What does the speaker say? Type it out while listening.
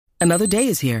Another day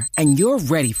is here, and you're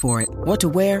ready for it. What to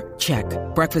wear? Check.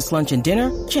 Breakfast, lunch, and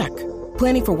dinner? Check.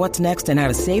 Planning for what's next and how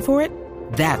to save for it?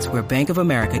 That's where Bank of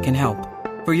America can help.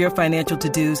 For your financial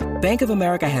to-dos, Bank of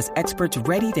America has experts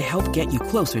ready to help get you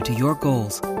closer to your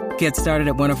goals. Get started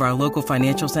at one of our local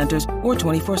financial centers or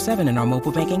 24/7 in our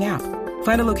mobile banking app.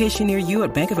 Find a location near you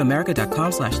at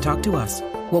bankofamerica.com/talktous.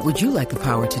 What would you like the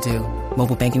power to do?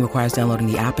 Mobile banking requires downloading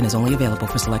the app and is only available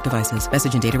for select devices.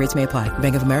 Message and data rates may apply.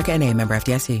 Bank of America N.A., member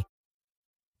FDIC.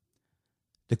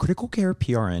 The Critical Care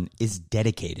PRN is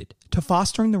dedicated to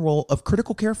fostering the role of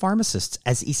critical care pharmacists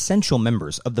as essential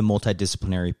members of the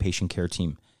multidisciplinary patient care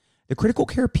team. The Critical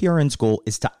Care PRN's goal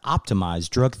is to optimize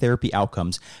drug therapy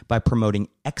outcomes by promoting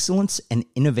excellence and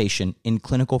innovation in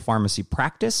clinical pharmacy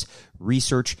practice,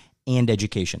 research, and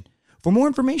education. For more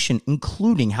information,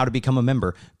 including how to become a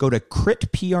member, go to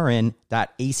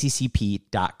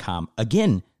critprn.accp.com.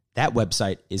 Again, that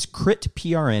website is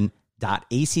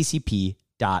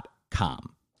critprn.accp.com.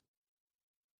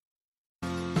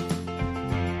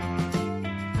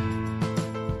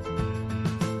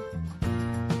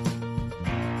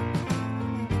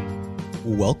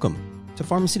 Welcome to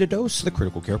Pharmacy to Dose, the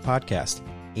Critical Care Podcast,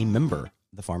 a member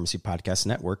of the Pharmacy Podcast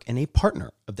Network and a partner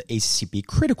of the ACCP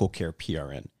Critical Care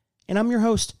PRN. And I'm your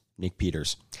host, Nick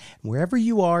Peters. Wherever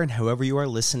you are and however you are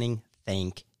listening,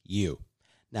 thank you.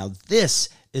 Now, this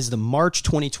is the March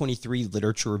 2023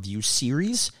 Literature Review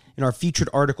Series. In our featured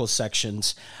article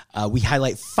sections, we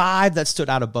highlight 5 that stood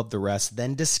out above the rest,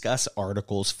 then discuss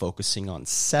articles focusing on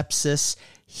sepsis,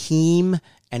 heme,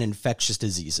 and infectious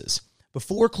diseases,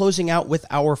 before closing out with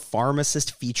our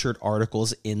pharmacist featured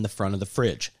articles in the front of the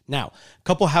fridge. Now, a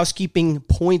couple housekeeping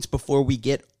points before we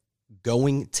get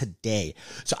going today.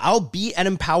 So I'll be at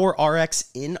Empower RX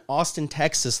in Austin,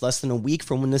 Texas, less than a week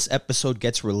from when this episode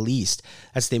gets released.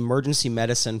 That's the Emergency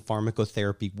Medicine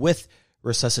Pharmacotherapy with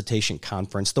Resuscitation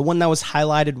Conference, the one that was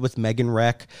highlighted with Megan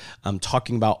Reck,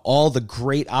 talking about all the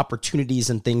great opportunities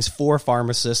and things for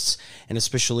pharmacists and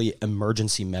especially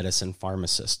emergency medicine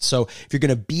pharmacists. So if you're going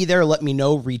to be there, let me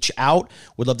know, reach out.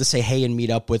 Would love to say hey and meet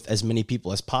up with as many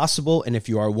people as possible. And if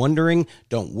you are wondering,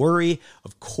 don't worry.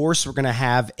 Of course, we're going to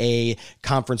have a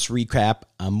conference recap,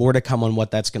 more to come on what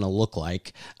that's going to look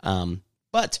like.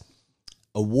 But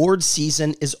award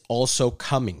season is also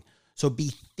coming. So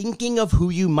be thinking of who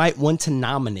you might want to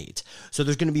nominate. So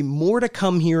there's going to be more to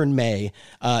come here in May,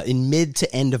 in mid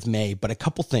to end of May, but a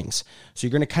couple things. So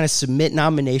you're going to kind of submit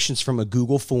nominations from a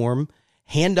Google form.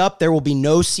 Hand up, there will be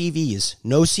no CVs.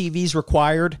 No CVs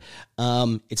required.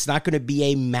 It's not going to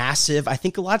be a massive, I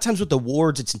think a lot of times with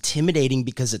awards, it's intimidating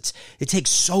because it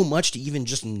takes so much to even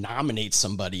just nominate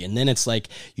somebody. And then it's like,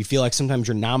 you feel like sometimes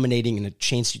you're nominating and a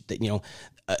chance that,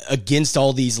 against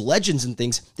all these legends and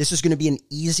things. This is going to be an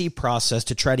easy process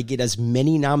to try to get as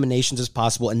many nominations as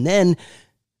possible. And then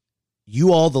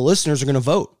you all, the listeners, are going to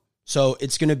vote. So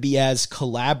it's going to be as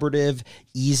collaborative,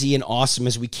 easy, and awesome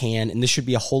as we can. And this should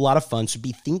be a whole lot of fun. So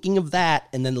be thinking of that.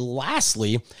 And then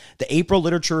lastly, the April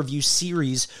Literature Review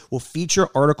series will feature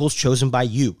articles chosen by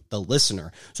you, the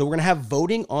listener. So we're going to have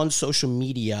voting on social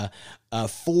media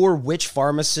for which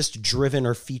pharmacist-driven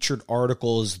or featured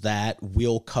articles that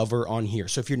we'll cover on here.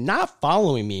 So if you're not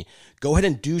following me, go ahead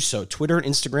and do so. Twitter and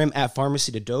Instagram at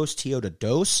Pharmacy to Dose, TO to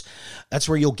Dose. That's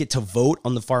where you'll get to vote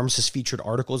on the pharmacist-featured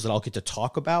articles that I'll get to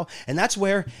talk about. And that's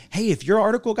where, hey, if your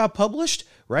article got published,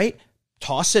 right,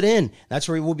 toss it in. That's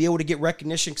where we'll be able to get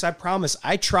recognition, because I promise,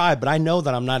 I try, but I know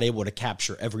that I'm not able to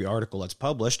capture every article that's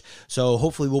published. So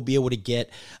hopefully we'll be able to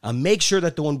make sure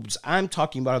that the ones I'm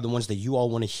talking about are the ones that you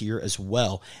all want to hear as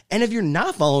well. And if you're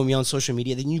not following me on social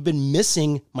media, then you've been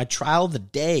missing my trial of the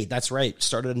day. That's right.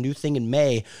 Started a new thing in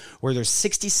May where there's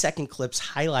 60-second clips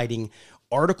highlighting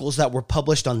articles that were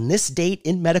published on this date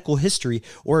in medical history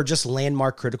or just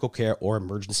landmark critical care or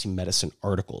emergency medicine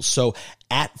articles. So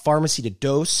at Pharmacy to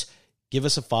Dose, give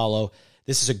us a follow.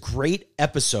 This is a great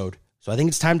episode, so I think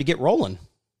it's time to get rolling.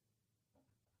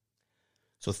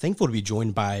 So thankful to be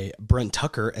joined by Brent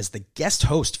Tucker as the guest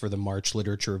host for the March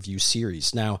Literature Review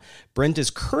series. Now, Brent is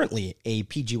currently a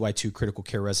PGY2 critical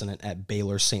care resident at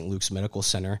Baylor St. Luke's Medical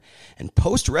Center, and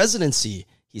post-residency,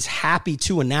 he's happy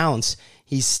to announce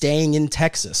he's staying in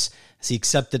Texas as he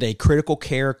accepted a critical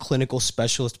care clinical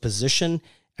specialist position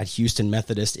at Houston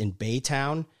Methodist in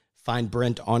Baytown. Find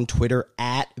Brent on Twitter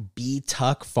at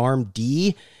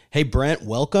BTuckPharmD. Hey, Brent,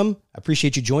 welcome. I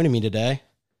appreciate you joining me today.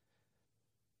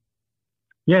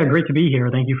 Yeah, great to be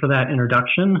here. Thank you for that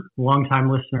introduction.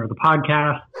 Longtime listener of the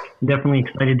podcast. I'm definitely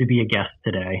excited to be a guest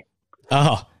today.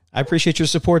 Oh, I appreciate your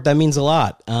support. That means a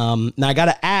lot. Now, I got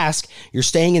to ask, you're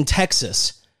staying in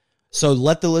Texas, so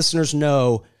let the listeners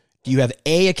know, Do you have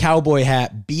A cowboy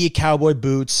hat, B, cowboy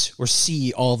boots, or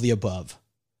C, all of the above?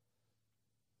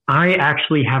 I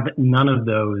actually have none of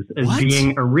those. As What?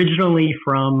 being originally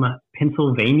from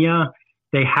Pennsylvania,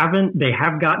 they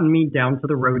have gotten me down to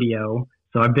the rodeo.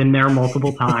 So I've been there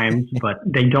multiple times, but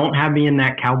they don't have me in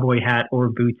that cowboy hat or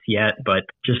boots yet, but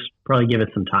just probably give it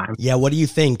some time. Yeah, what do you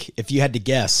think if you had to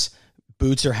guess,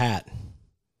 boots or hat?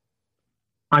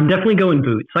 I'm definitely going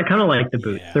boots. I kind of like the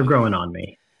boots. Yeah. They're growing on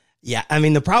me. Yeah, I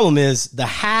mean, the problem is the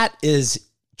hat is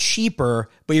cheaper,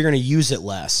 but you're going to use it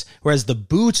less, whereas the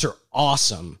boots are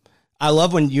awesome. I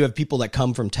love when you have people that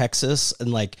come from Texas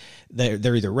and like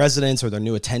they're either residents or they're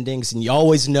new attendings, and you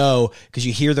always know because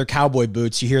you hear their cowboy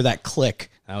boots, you hear that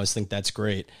click. I always think that's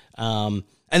great. And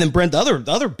then Brent, the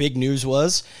other big news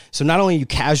was, so not only are you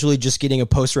casually just getting a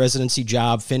post-residency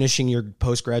job, finishing your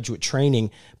postgraduate training,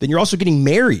 then you're also getting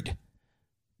married.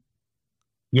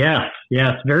 Yes.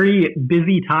 Very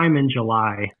busy time in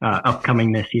July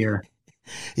upcoming this year.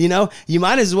 You know, you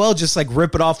might as well just like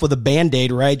rip it off with a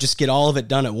Band-Aid, right? Just get all of it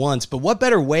done at once. But what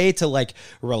better way to like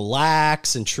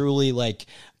relax and truly like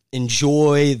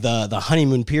enjoy the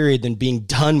honeymoon period than being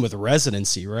done with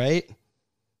residency, right?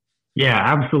 Yeah,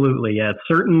 absolutely. Yeah, it's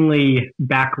certainly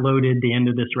backloaded the end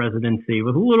of this residency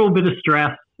with a little bit of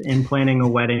stress in planning a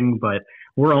wedding, but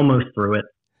we're almost through it.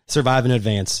 Survive in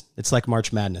advance. It's like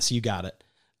March Madness. You got it.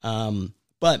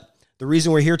 But the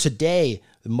reason we're here today,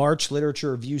 the March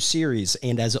Literature Review Series,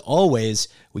 and as always,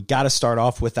 we got to start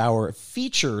off with our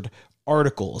featured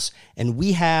articles, and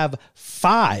we have top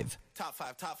five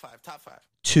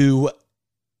to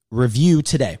review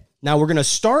today. Now we're going to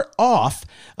start off,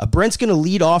 Brent's going to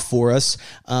lead off for us,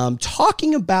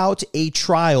 talking about a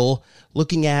trial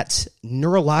looking at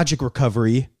neurologic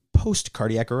recovery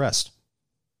post-cardiac arrest.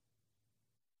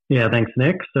 Yeah, thanks,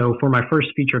 Nick. So for my first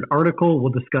featured article,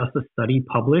 we'll discuss a study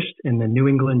published in the New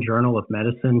England Journal of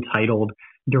Medicine titled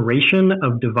Duration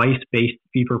of Device-Based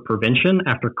Fever Prevention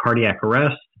After Cardiac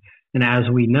Arrest. And as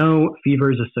we know,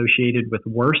 fever is associated with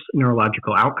worse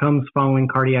neurological outcomes following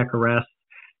cardiac arrest.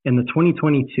 And the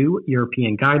 2022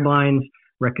 European guidelines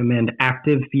recommend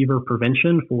active fever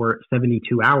prevention for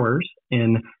 72 hours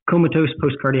in comatose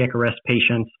post-cardiac arrest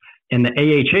patients. And the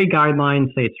AHA guidelines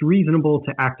say it's reasonable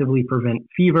to actively prevent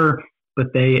fever, but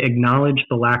they acknowledge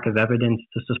the lack of evidence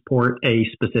to support a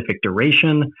specific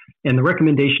duration. And the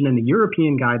recommendation in the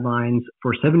European guidelines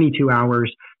for 72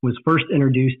 hours was first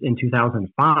introduced in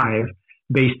 2005,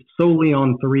 based solely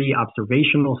on 3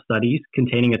 observational studies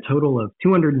containing a total of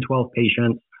 212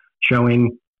 patients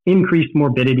showing increased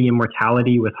morbidity and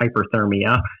mortality with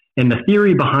hyperthermia. And the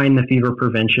theory behind the fever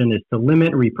prevention is to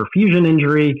limit reperfusion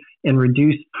injury and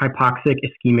reduce hypoxic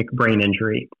ischemic brain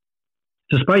injury.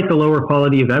 Despite the lower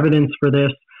quality of evidence for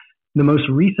this, the most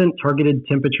recent targeted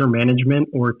temperature management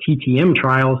or TTM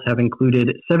trials have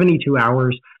included 72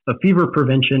 hours of fever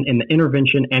prevention in the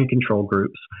intervention and control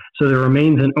groups. So there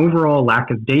remains an overall lack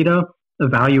of data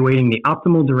evaluating the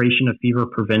optimal duration of fever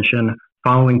prevention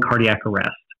following cardiac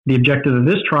arrest. The objective of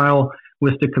this trial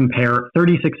was to compare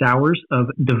 36 hours of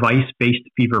device-based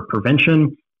fever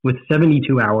prevention with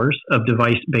 72 hours of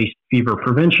device-based fever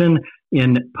prevention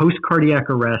in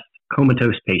post-cardiac arrest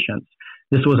comatose patients.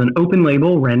 This was an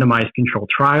open-label randomized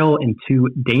controlled trial in 2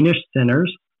 Danish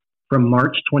centers from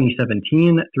March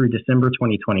 2017 through December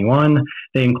 2021.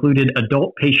 They included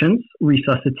adult patients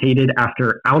resuscitated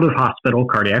after out-of-hospital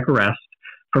cardiac arrest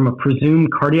from a presumed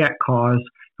cardiac cause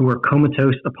who were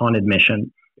comatose upon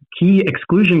admission. Key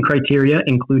exclusion criteria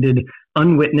included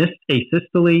unwitnessed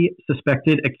asystole,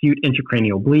 suspected acute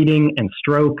intracranial bleeding, and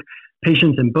stroke.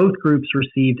 Patients in both groups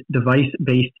received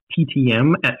device-based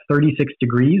TTM at 36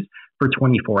 degrees for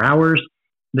 24 hours.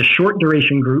 The short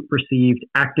duration group received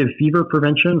active fever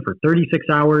prevention for 36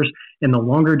 hours, and the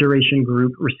longer duration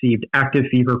group received active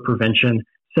fever prevention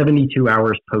 72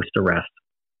 hours post-arrest.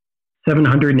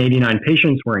 789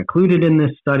 patients were included in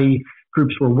this study.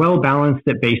 Groups were well balanced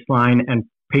at baseline, and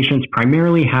patients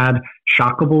primarily had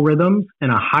shockable rhythms,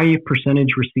 and a high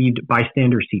percentage received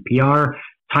bystander CPR.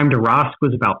 Time to ROSC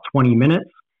was about 20 minutes,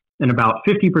 and about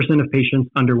 50% of patients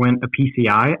underwent a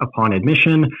PCI upon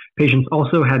admission. Patients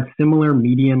also had similar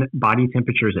median body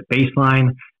temperatures at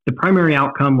baseline. The primary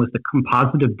outcome was the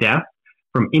composite of death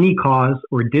from any cause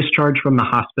or discharge from the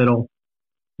hospital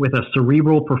with a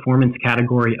cerebral performance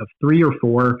category of 3 or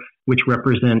 4, which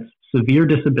represents severe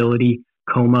disability,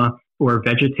 coma, or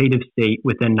vegetative state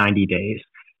within 90 days.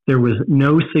 There was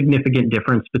no significant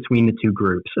difference between the 2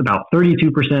 groups. About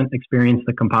 32% experienced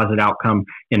the composite outcome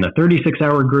in the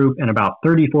 36-hour group, and about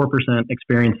 34%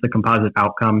 experienced the composite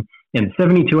outcome in the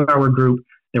 72-hour group.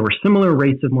 There were similar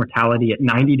rates of mortality at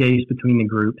 90 days between the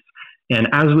groups, And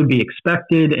as would be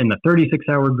expected in the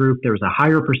 36-hour group, there was a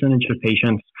higher percentage of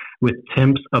patients with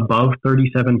temps above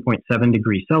 37.7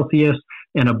 degrees Celsius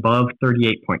and above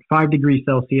 38.5 degrees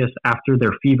Celsius after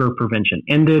their fever prevention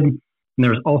ended. And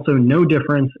there was also no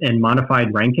difference in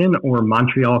modified Rankin or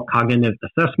Montreal cognitive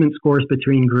assessment scores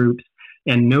between groups,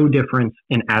 and no difference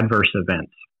in adverse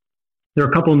events. There are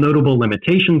a couple notable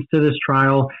limitations to this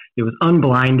trial. It was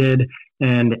unblinded,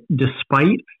 and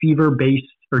despite fever-based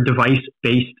or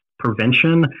device-based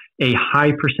prevention, a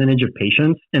high percentage of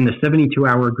patients in the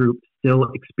 72-hour group still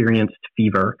experienced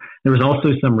fever. There was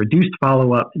also some reduced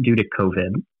follow-up due to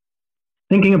COVID.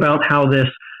 Thinking about how this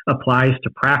applies to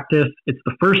practice, it's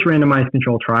the first randomized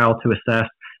controlled trial to assess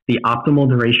the optimal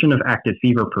duration of active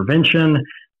fever prevention.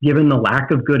 Given the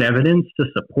lack of good evidence to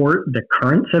support the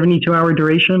current 72-hour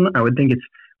duration, I would think it's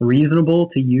reasonable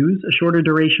to use a shorter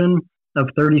duration of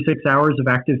 36 hours of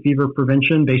active fever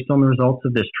prevention based on the results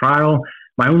of this trial.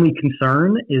 My only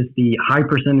concern is the high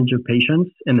percentage of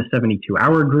patients in the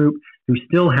 72-hour group who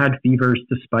still had fevers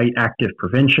despite active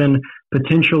prevention,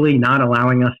 potentially not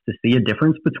allowing us to see a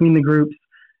difference between the groups.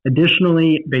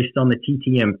 Additionally, based on the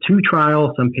TTM2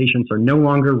 trial, some patients are no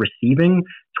longer receiving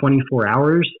 24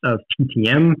 hours of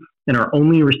TTM and are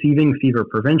only receiving fever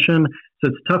prevention. So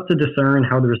it's tough to discern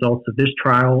how the results of this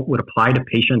trial would apply to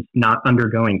patients not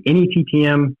undergoing any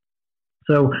TTM.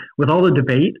 So with all the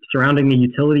debate surrounding the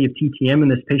utility of TTM in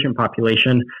this patient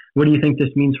population, what do you think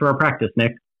this means for our practice,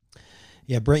 Nick?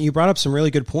 Yeah, Brent, you brought up some really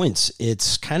good points.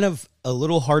 It's kind of a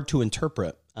little hard to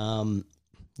interpret.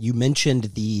 You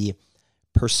mentioned the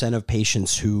percent of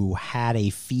patients who had a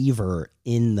fever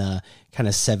in the kind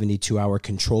of 72-hour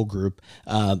control group.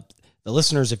 The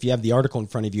listeners, if you have the article in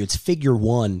front of you, it's figure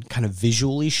 1, kind of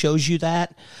visually shows you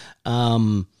that.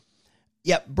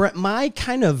 Yeah, Brent, my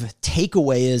kind of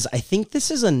takeaway is I think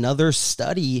this is another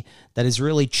study that is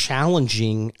really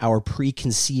challenging our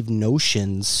preconceived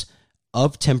notions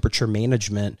of temperature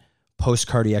management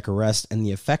post-cardiac arrest and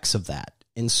the effects of that.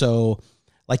 And so,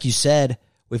 like you said,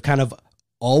 we've kind of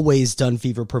always done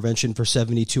fever prevention for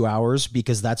 72 hours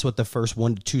because that's what the first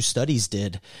 1 to 2 studies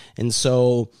did. And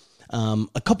so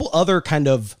a couple other kind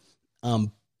of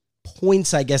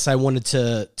points I guess I wanted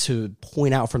to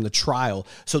point out from the trial.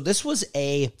 So this was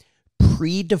a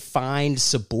predefined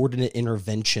subordinate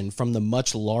intervention from the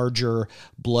much larger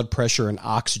blood pressure and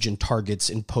oxygen targets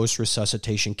in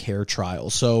post-resuscitation care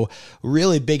trials. So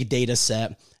really big data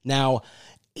set. Now,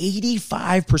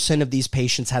 85% of these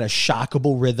patients had a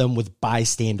shockable rhythm with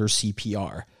bystander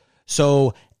CPR.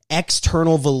 So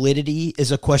external validity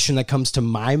is a question that comes to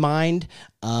my mind.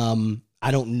 I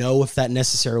don't know if that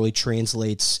necessarily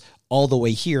translates all the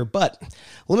way here, but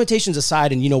limitations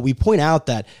aside, and, we point out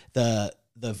that the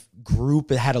group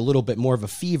had a little bit more of a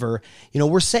fever.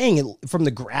 We're saying it, from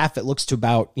the graph, it looks to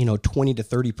about, 20 to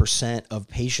 30% of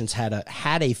patients had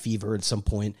a fever at some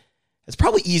point. It's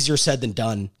probably easier said than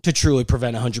done to truly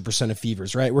prevent 100% of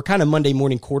fevers, right? We're kind of Monday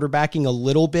morning quarterbacking a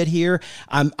little bit here.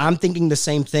 I'm thinking the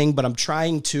same thing, but I'm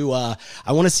trying to, I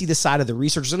want to see the side of the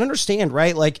researchers and understand,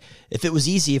 right? Like if it was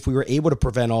easy, if we were able to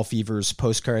prevent all fevers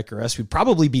post-cardiac arrest, we'd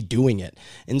probably be doing it.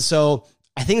 And so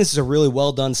I think this is a really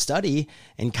well done study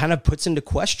and kind of puts into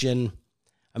question,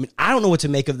 I don't know what to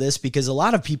make of this because a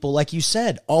lot of people, like you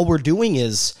said, all we're doing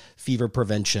is fever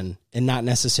prevention and not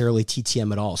necessarily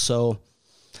TTM at all. So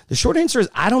the short answer is,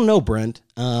 I don't know, Brent.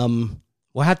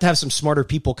 We'll have to have some smarter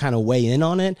people kind of weigh in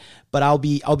on it, but I'll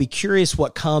be curious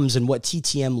what comes and what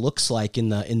TTM looks like in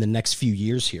the next few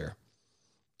years here.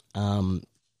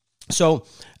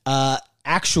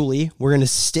 Actually, we're going to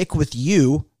stick with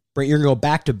you, Brent. You're going to go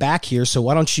back to back here. So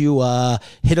why don't you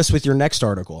hit us with your next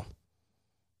article?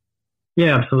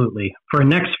 Yeah, absolutely. For our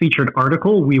next featured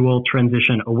article, we will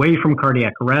transition away from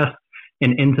cardiac arrest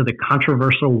and into the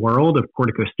controversial world of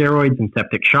corticosteroids and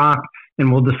septic shock,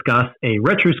 and we'll discuss a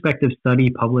retrospective study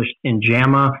published in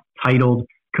JAMA titled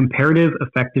Comparative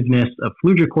Effectiveness of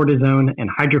Fludrocortisone and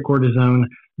Hydrocortisone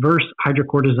versus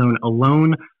Hydrocortisone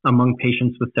Alone Among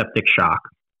Patients with Septic Shock.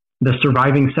 The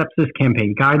Surviving Sepsis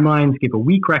Campaign guidelines give a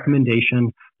weak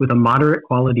recommendation with a moderate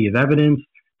quality of evidence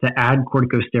to add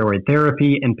corticosteroid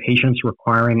therapy in patients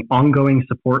requiring ongoing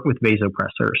support with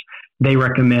vasopressors. They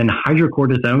recommend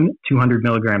hydrocortisone, 200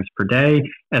 milligrams per day,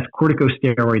 as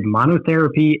corticosteroid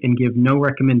monotherapy and give no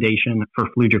recommendation for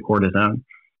fludrocortisone.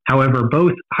 However,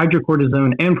 both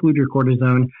hydrocortisone and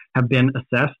fludrocortisone have been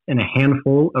assessed in a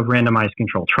handful of randomized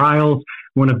controlled trials.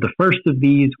 One of the first of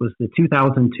these was the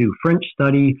 2002 French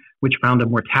study, which found a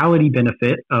mortality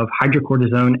benefit of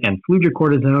hydrocortisone and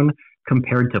fludrocortisone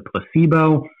compared to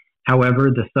placebo.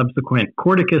 However, the subsequent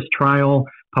Corticus trial,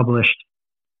 published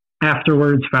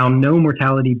afterwards found no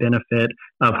mortality benefit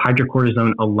of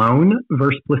hydrocortisone alone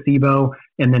versus placebo.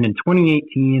 And then in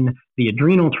 2018, the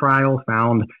adrenal trial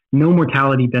found no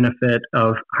mortality benefit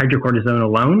of hydrocortisone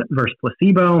alone versus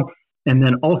placebo. And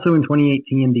then also in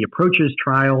 2018, the Approaches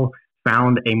trial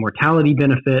found a mortality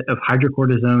benefit of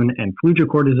hydrocortisone and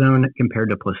fludrocortisone compared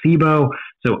to placebo.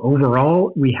 So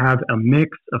overall, we have a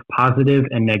mix of positive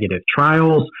and negative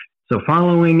trials. So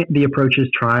following the Approaches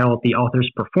trial, the authors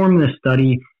performed this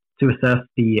study to assess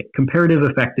the comparative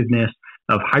effectiveness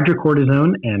of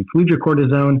hydrocortisone and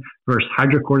fludrocortisone versus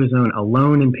hydrocortisone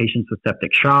alone in patients with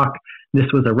septic shock.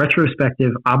 This was a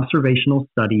retrospective observational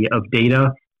study of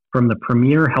data from the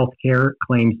Premier Healthcare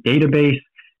Claims Database.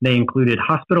 They included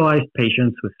hospitalized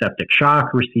patients with septic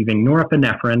shock receiving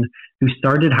norepinephrine who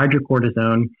started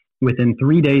hydrocortisone within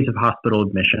 3 days of hospital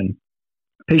admission.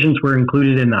 Patients were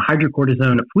included in the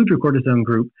hydrocortisone-fludrocortisone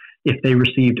group if they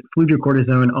received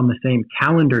fludrocortisone on the same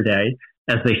calendar day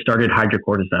as they started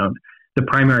hydrocortisone. The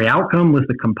primary outcome was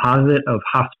the composite of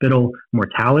hospital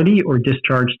mortality or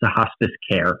discharge to hospice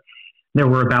care. There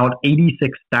were about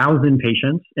 86,000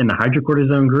 patients in the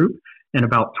hydrocortisone group and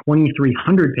about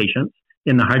 2,300 patients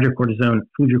in the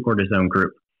hydrocortisone-fludrocortisone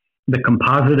group. The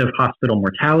composite of hospital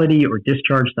mortality or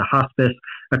discharge to hospice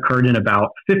occurred in about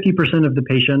 50% of the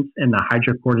patients in the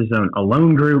hydrocortisone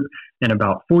alone group and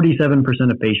about 47%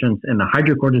 of patients in the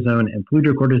hydrocortisone and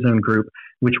fludrocortisone group,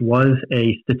 which was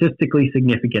a statistically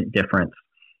significant difference.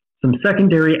 Some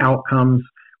secondary outcomes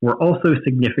were also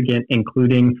significant,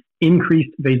 including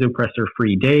increased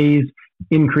vasopressor-free days,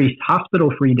 increased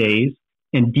hospital-free days,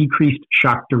 and decreased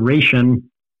shock duration,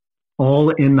 all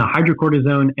in the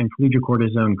hydrocortisone and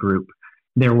fludrocortisone group.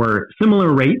 There were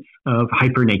similar rates of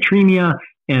hypernatremia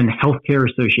and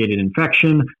healthcare-associated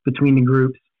infection between the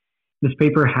groups. This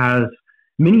paper has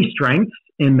many strengths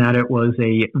in that it was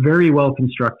a very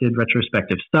well-constructed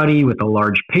retrospective study with a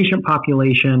large patient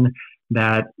population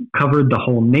that covered the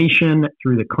whole nation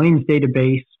through the claims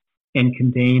database and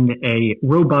contained a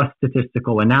robust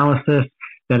statistical analysis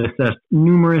that assessed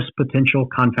numerous potential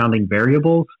confounding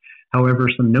variables. However,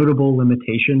 some notable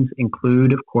limitations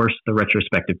include, of course, the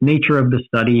retrospective nature of the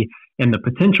study and the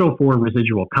potential for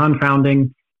residual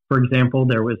confounding. For example,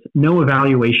 there was no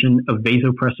evaluation of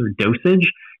vasopressor dosage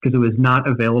because it was not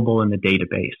available in the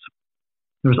database.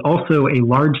 There was also a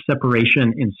large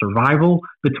separation in survival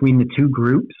between the two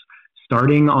groups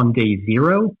starting on day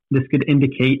 0. This could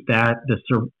indicate that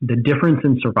the difference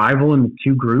in survival in the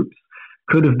two groups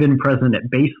could have been present at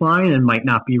baseline and might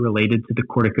not be related to the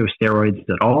corticosteroids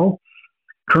at all.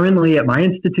 Currently at my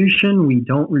institution, we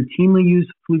don't routinely use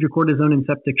fludrocortisone in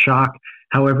septic shock.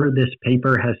 However, this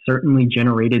paper has certainly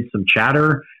generated some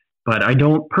chatter, but I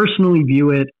don't personally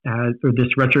view it as, or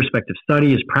this retrospective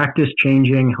study, as practice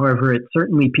changing. However, it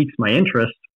certainly piques my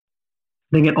interest.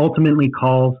 I think it ultimately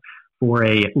calls for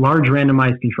a large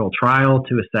randomized controlled trial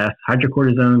to assess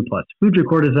hydrocortisone plus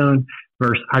fludrocortisone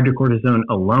versus hydrocortisone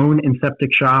alone in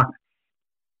septic shock.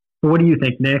 What do you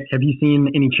think, Nick? Have you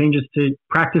seen any changes to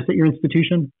practice at your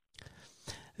institution?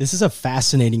 This is a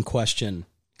fascinating question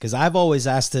because I've always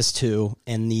asked this too,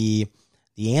 and the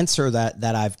answer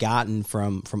that I've gotten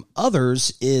from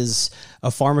others is a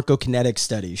pharmacokinetic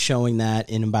study showing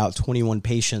that in about 21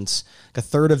 patients, a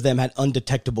third of them had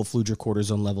undetectable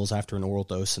fludrocortisone levels after an oral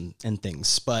dose and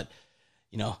things. But,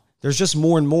 there's just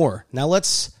more and more. Now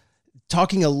let's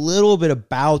talking a little bit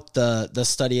about the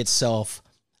study itself.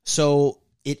 So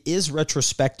it is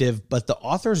retrospective, but the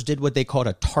authors did what they called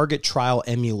a target trial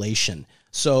emulation.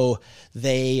 So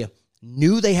they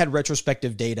knew they had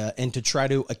retrospective data, and to try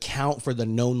to account for the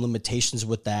known limitations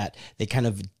with that, they kind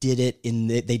of did it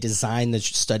they designed the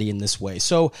study in this way.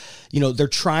 So, they're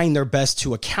trying their best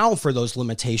to account for those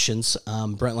limitations,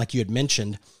 Brent, like you had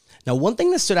mentioned. Now, one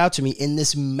thing that stood out to me in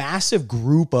this massive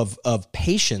group of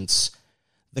patients,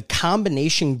 the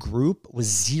combination group was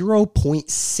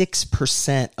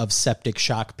 0.6% of septic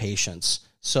shock patients.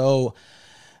 So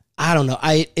I don't know.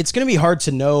 It's going to be hard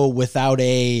to know without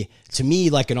to me,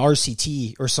 like an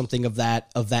RCT or something of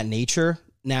that nature.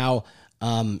 Now,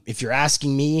 if you're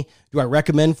asking me, do I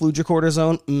recommend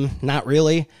fludrocortisone? Not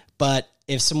really. But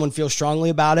if someone feels strongly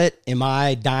about it, am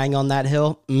I dying on that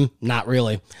hill? Not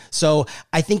really. So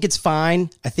I think it's fine.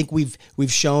 I think we've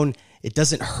shown it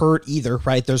doesn't hurt either,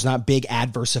 right? There's not big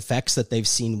adverse effects that they've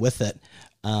seen with it.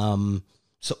 So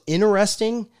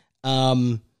interesting.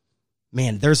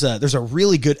 Man, there's a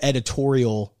really good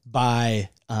editorial by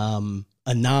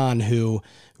Anand, who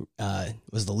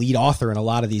was the lead author in a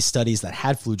lot of these studies that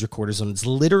had fludrocortisone. It's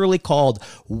literally called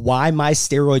 "Why My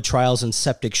Steroid Trials in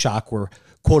Septic Shock Were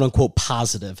Quote Unquote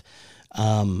Positive."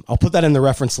 I'll put that in the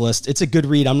reference list. It's a good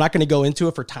read. I'm not going to go into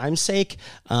it for time's sake,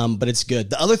 but it's good.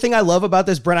 The other thing I love about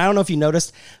this, Brent, I don't know if you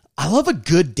noticed, I love a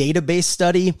good database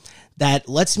study that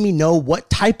lets me know what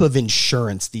type of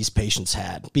insurance these patients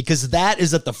had, because that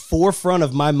is at the forefront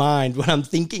of my mind when I'm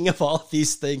thinking of all of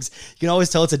these things. You can always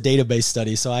tell it's a database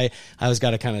study, so I always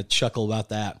got to kind of chuckle about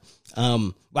that.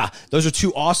 Wow, those are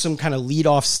two awesome kind of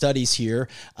lead-off studies here.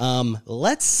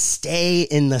 Let's stay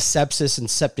in the sepsis and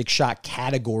septic shock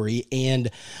category and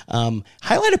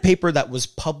highlight a paper that was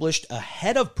published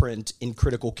ahead of print in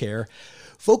Critical Care,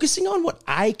 focusing on what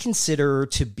I consider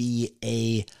to be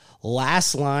a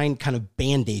last line kind of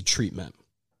Band-Aid treatment.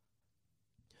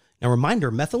 Now,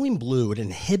 reminder, methylene blue, it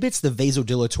inhibits the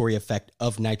vasodilatory effect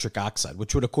of nitric oxide,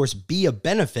 which would, of course, be a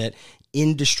benefit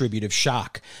in distributive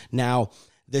shock. Now,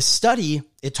 this study,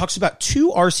 it talks about two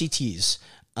RCTs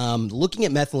looking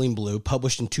at methylene blue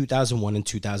published in 2001 and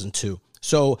 2002.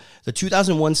 So the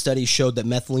 2001 study showed that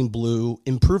methylene blue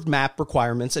improved MAP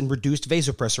requirements and reduced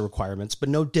vasopressor requirements, but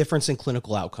no difference in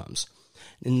clinical outcomes.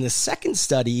 In the second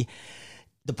study,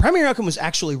 the primary outcome was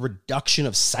actually reduction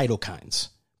of cytokines.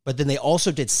 But then they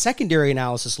also did secondary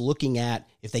analysis looking at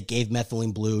if they gave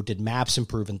methylene blue, did MAPs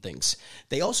improve and things.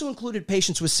 They also included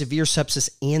patients with severe sepsis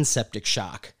and septic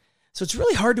shock. So it's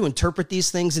really hard to interpret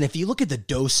these things. And if you look at the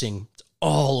dosing, it's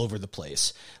all over the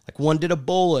place. Like one did a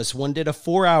bolus, one did a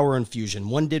 4-hour infusion,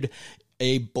 one did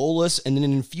a bolus and then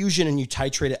an infusion and you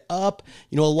titrate it up.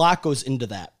 You know, a lot goes into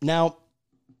that. Now,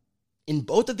 in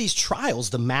both of these trials,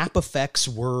 the MAP effects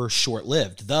were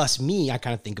short-lived. Thus, I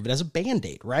kind of think of it as a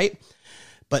Band-Aid, right?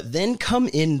 But then come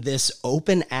in this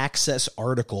open access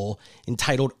article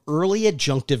entitled Early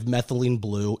Adjunctive Methylene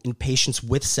Blue in Patients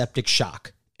with Septic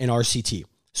Shock, an RCT.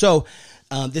 So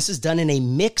this is done in a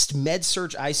mixed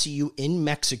med-surg ICU in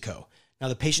Mexico. Now,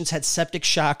 the patients had septic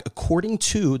shock according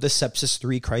to the Sepsis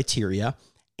 3 criteria,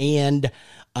 and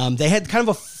they had kind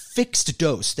of a fixed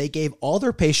dose. They gave all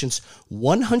their patients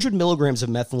 100 milligrams of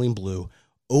methylene blue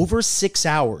over 6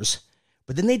 hours,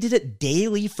 but then they did it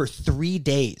daily for 3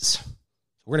 days.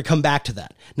 We're going to come back to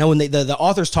that. Now, when the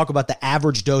authors talk about the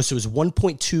average dose, it was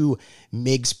 1.2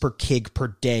 mg per kg per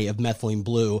day of methylene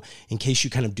blue in case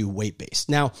you kind of do weight-based.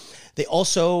 Now, they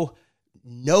also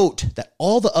note that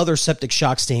all the other septic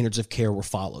shock standards of care were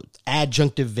followed.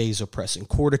 Adjunctive vasopressin,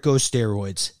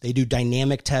 corticosteroids. They do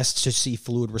dynamic tests to see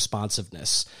fluid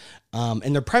responsiveness.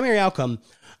 And their primary outcome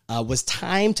was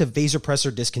time to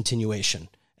vasopressor discontinuation.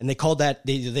 And they called that,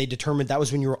 they determined that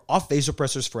was when you were off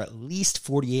vasopressors for at least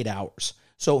 48 hours.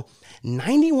 So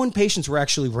 91 patients were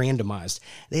actually randomized.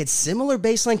 They had similar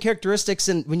baseline characteristics.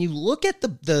 And when you look at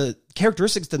the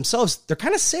characteristics themselves, they're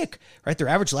kind of sick, right? Their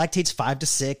average lactate's 5 to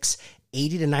 6,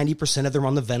 80 to 90% of them are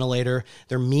on the ventilator.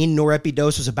 Their mean norepi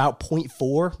dose was about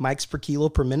 0.4 mics per kilo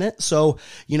per minute. So,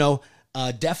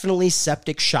 definitely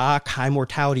septic shock, high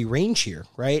mortality range here,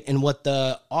 right? And what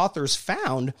the authors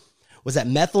found was that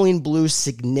methylene blue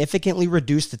significantly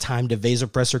reduced the time to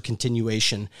vasopressor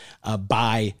continuation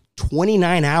by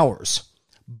 29 hours.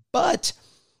 But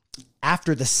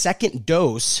after the second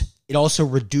dose, it also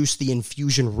reduced the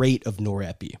infusion rate of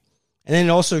norepi. And then it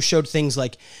also showed things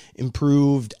like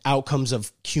improved outcomes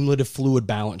of cumulative fluid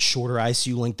balance, shorter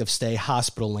ICU length of stay,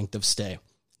 hospital length of stay.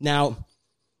 Now,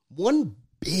 one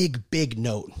big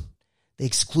note, they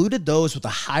excluded those with a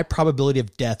high probability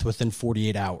of death within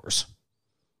 48 hours.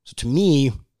 So to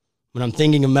me, when I'm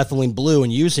thinking of methylene blue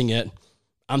and using it,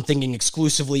 I'm thinking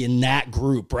exclusively in that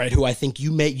group, right? Who I think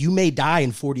you may die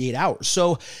in 48 hours.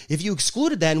 So if you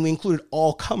excluded that and we included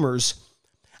all comers,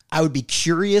 I would be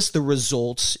curious the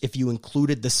results if you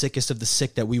included the sickest of the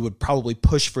sick that we would probably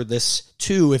push for this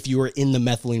too if you were in the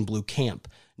methylene blue camp.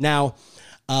 Now,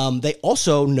 they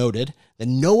also noted that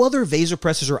no other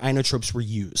vasopressors or inotropes were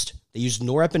used. They used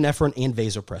norepinephrine and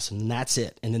vasopressin, and that's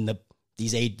it. And then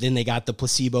then they got the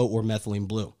placebo or methylene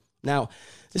blue. Now,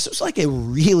 this was like a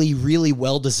really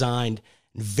well-designed,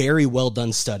 very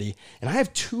well-done study, and I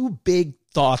have two big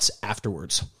thoughts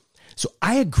afterwards. So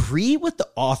I agree with the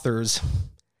authors.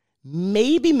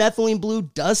 Maybe methylene blue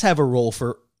does have a role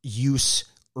for use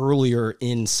earlier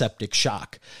in septic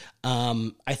shock.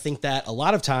 I think that a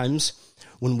lot of times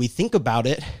when we think about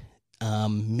it,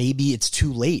 maybe it's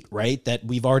too late, right? That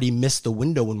we've already missed the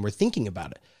window when we're thinking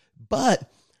about it. But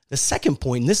the second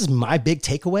point, and this is my big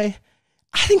takeaway,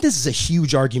 I think this is a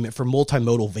huge argument for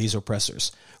multimodal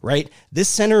vasopressors, right? This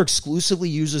center exclusively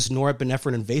uses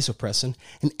norepinephrine and vasopressin,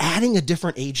 and adding a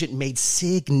different agent made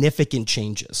significant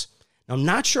changes. Now, I'm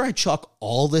not sure I chalk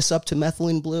all this up to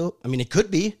methylene blue. I mean, it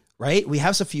could be, right? We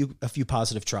have a few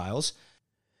positive trials.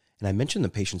 And I mentioned the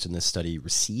patients in this study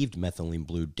received methylene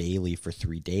blue daily for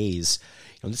 3 days.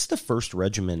 This is the first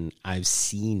regimen I've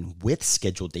seen with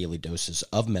scheduled daily doses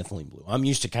of methylene blue. I'm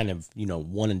used to kind of,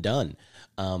 one and done.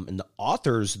 And the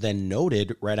authors then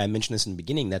noted, right, I mentioned this in the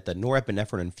beginning, that the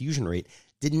norepinephrine infusion rate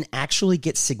didn't actually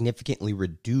get significantly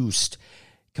reduced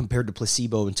compared to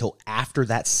placebo until after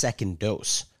that second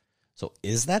dose. So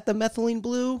is that the methylene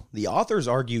blue? The authors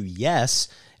argue yes,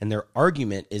 and their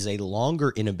argument is a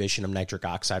longer inhibition of nitric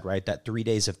oxide, right? That 3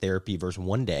 days of therapy versus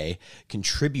 1 day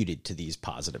contributed to these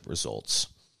positive results.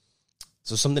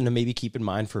 So something to maybe keep in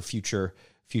mind for future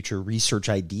research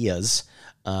ideas.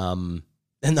 And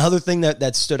the other thing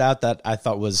that stood out that I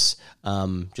thought was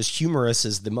just humorous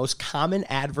is the most common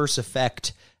adverse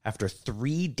effect after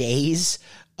 3 days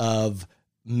of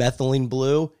methylene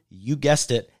blue. You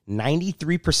guessed it,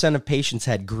 93% of patients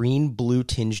had green-blue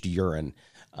tinged urine.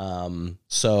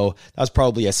 So that was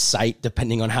probably a sight,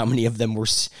 depending on how many of them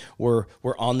were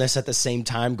on this at the same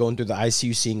time, going through the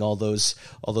ICU, seeing all those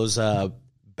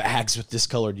bags with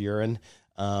discolored urine.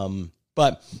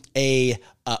 But a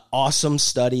awesome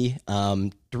study,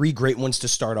 3 great ones to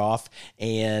start off.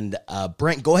 And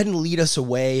Brent, go ahead and lead us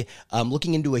away,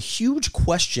 looking into a huge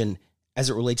question as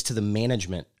it relates to the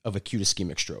management of acute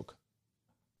ischemic stroke.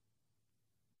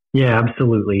 Yeah,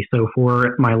 absolutely. So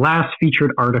for my last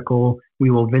featured article, we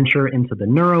will venture into the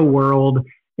neuro world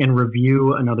and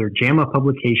review another JAMA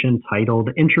publication titled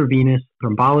Intravenous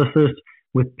Thrombolysis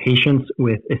with Patients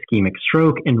with Ischemic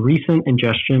Stroke and Recent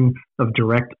Ingestion of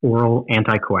Direct Oral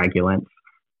Anticoagulants.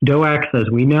 DOACs, as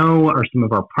we know, are some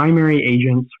of our primary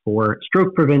agents for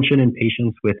stroke prevention in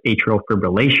patients with atrial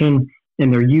fibrillation,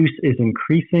 and their use is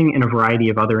increasing in a variety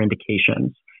of other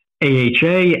indications.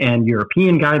 AHA and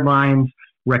European guidelines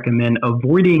recommend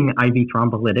avoiding IV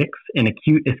thrombolytics in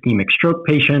acute ischemic stroke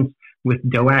patients with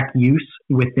DOAC use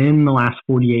within the last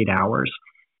 48 hours.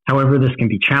 However, this can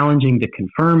be challenging to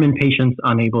confirm in patients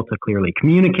unable to clearly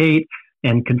communicate,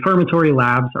 and confirmatory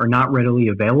labs are not readily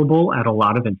available at a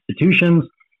lot of institutions.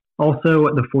 Also,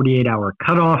 the 48-hour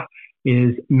cutoff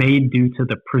is made due to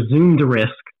the presumed risk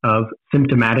of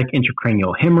symptomatic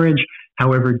intracranial hemorrhage.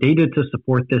 However, data to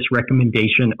support this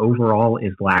recommendation overall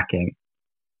is lacking.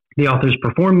 The authors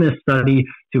performed this study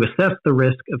to assess the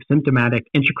risk of symptomatic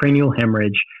intracranial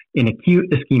hemorrhage in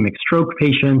acute ischemic stroke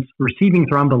patients receiving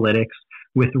thrombolytics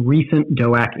with recent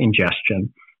DOAC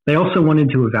ingestion. They also wanted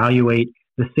to evaluate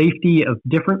the safety of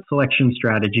different selection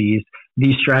strategies.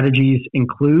 These strategies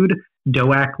include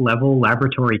DOAC level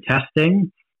laboratory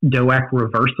testing, DOAC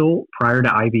reversal prior to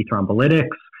IV thrombolytics,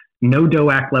 no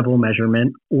DOAC level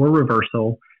measurement or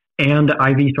reversal, and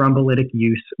IV thrombolytic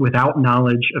use without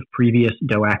knowledge of previous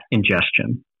DOAC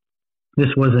ingestion. This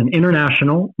was an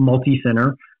international,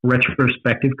 multi-center,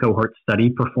 retrospective cohort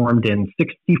study performed in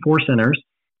 64 centers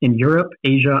in Europe,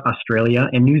 Asia, Australia,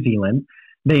 and New Zealand.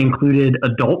 They included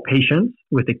adult patients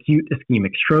with acute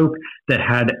ischemic stroke that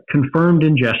had confirmed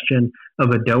ingestion of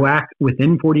a DOAC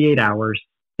within 48 hours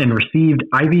and received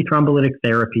IV thrombolytic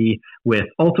therapy with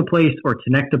alteplase or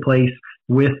tenecteplase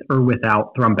with or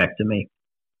without thrombectomy.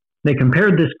 They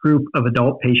compared this group of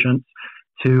adult patients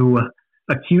to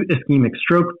acute ischemic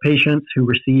stroke patients who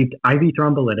received IV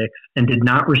thrombolytics and did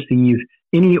not receive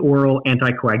any oral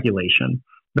anticoagulation.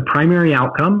 The primary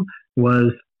outcome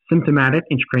was symptomatic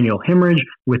intracranial hemorrhage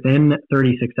within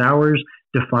 36 hours,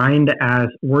 defined as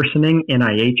worsening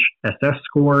NIH-SS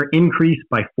score increased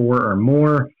by 4 or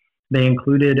more. They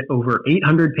included over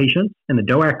 800 patients in the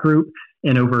DOAC group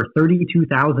and over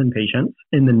 32,000 patients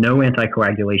in the no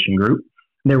anticoagulation group.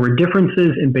 There were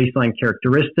differences in baseline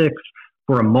characteristics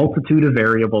for a multitude of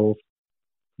variables,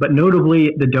 but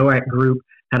notably the DOAC group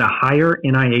had a higher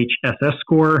NIH-SS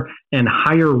score and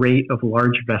higher rate of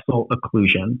large vessel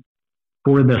occlusion.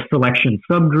 For the selection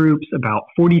subgroups, about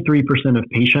 43% of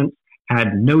patients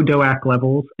had no DOAC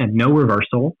levels and no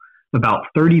reversal. About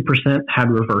 30% had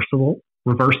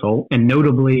reversal, and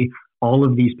notably, all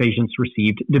of these patients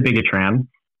received dabigatran,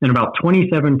 and about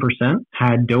 27%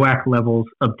 had DOAC levels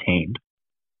obtained.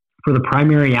 For the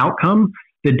primary outcome,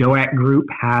 the DOAC group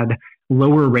had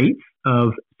lower rates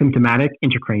of symptomatic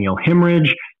intracranial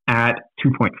hemorrhage at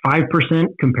 2.5%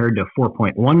 compared to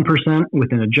 4.1%,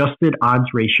 with an adjusted odds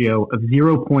ratio of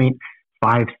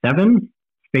 0.57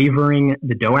 favoring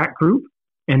the DOAC group,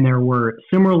 and there were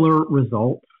similar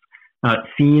results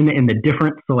seen in the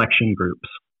different selection groups.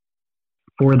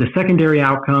 For the secondary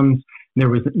outcomes, there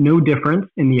was no difference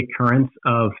in the occurrence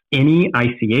of any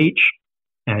ICH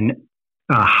and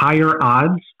higher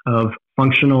odds of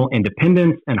functional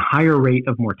independence and higher rate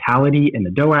of mortality in the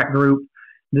DOAC group.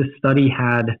 This study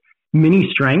had many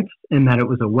strengths in that it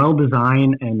was a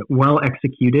well-designed and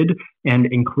well-executed and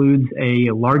includes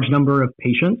a large number of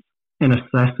patients and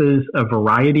assesses a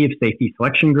variety of safety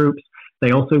selection groups.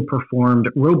 They also performed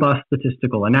robust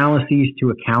statistical analyses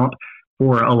to account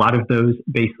for a lot of those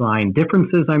baseline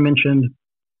differences I mentioned.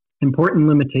 Important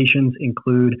limitations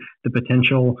include the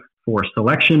potential for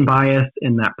selection bias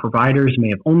in that providers may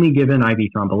have only given IV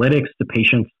thrombolytics to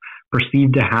patients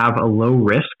perceived to have a low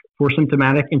risk for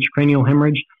symptomatic intracranial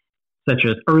hemorrhage, such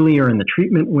as earlier in the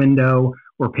treatment window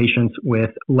or patients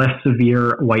with less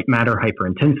severe white matter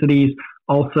hyperintensities.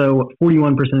 Also,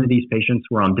 41% of these patients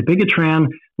were on dabigatran,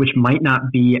 which might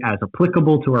not be as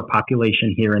applicable to our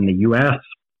population here in the U.S.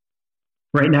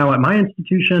 Right now at my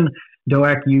institution,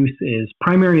 DOAC use is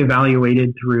primarily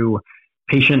evaluated through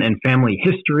patient and family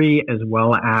history as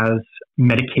well as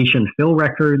medication fill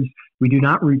records. We do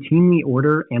not routinely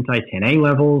order anti-10A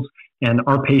levels, and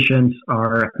our patients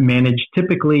are managed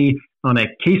typically on a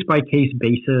case-by-case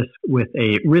basis with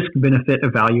a risk-benefit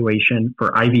evaluation for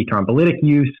IV thrombolytic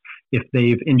use if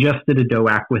they've ingested a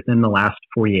DOAC within the last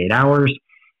 48 hours.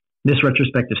 This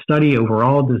retrospective study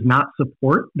overall does not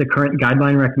support the current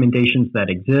guideline recommendations that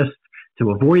exist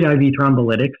to avoid IV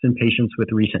thrombolytics in patients with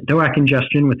recent DOAC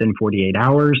ingestion within 48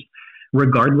 hours,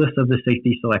 regardless of the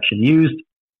safety selection used.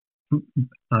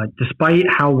 Despite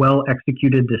how well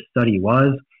executed this study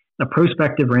was, a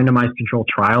prospective randomized controlled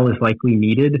trial is likely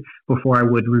needed before I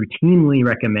would routinely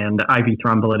recommend IV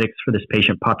thrombolytics for this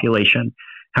patient population.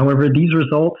 However, these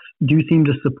results do seem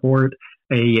to support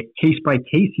a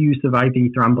case-by-case use of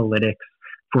IV thrombolytics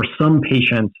for some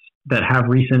patients that have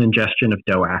recent ingestion of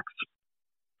DOACs.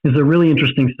 It's a really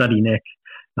interesting study, Nick.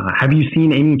 Have you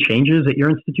seen any changes at your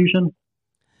institution?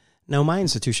 No, my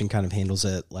institution kind of handles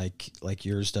it like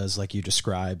yours does, like you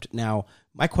described. Now,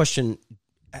 my question,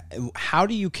 how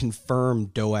do you confirm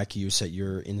DOAC use at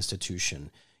your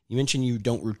institution? You mentioned you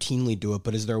don't routinely do it,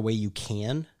 but is there a way you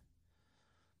can?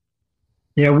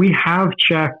 Yeah, we have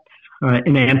checked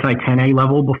an anti-10A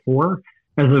level before.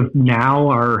 As of now,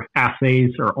 our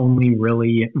assays are only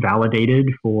really validated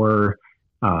for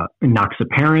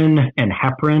enoxaparin and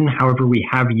heparin. However, we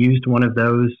have used one of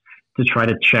those to try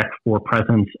to check for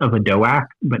presence of a DOAC,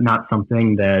 but not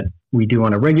something that we do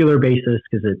on a regular basis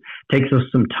because it takes us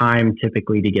some time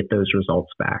typically to get those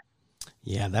results back.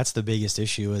 Yeah, that's the biggest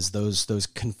issue is those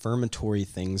confirmatory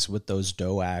things with those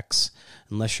DOACs.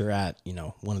 Unless you're at,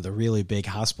 one of the really big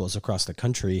hospitals across the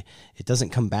country, it doesn't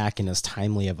come back in as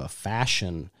timely of a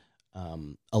fashion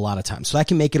a lot of times. So that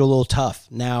can make it a little tough.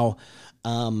 Now,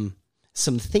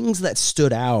 some things that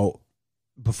stood out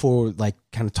before,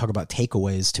 kind of talk about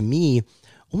takeaways, to me,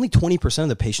 only 20% of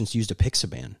the patients used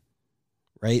apixaban.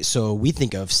 Right. So we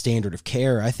think of standard of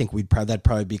care. I think that'd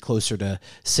probably be closer to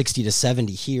 60 to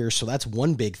 70 here. So that's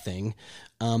one big thing.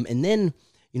 And then,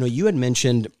 you had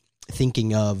mentioned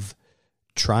thinking of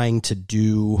trying to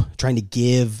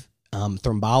give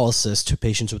thrombolysis to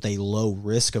patients with a low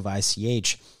risk of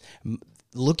ICH.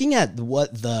 Looking at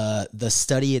what the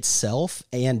study itself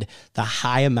and the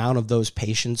high amount of those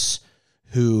patients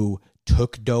who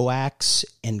took DOACs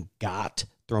and got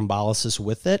thrombolysis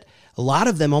with it, a lot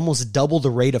of them almost double the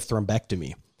rate of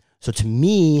thrombectomy. So to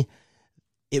me,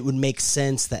 it would make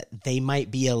sense that they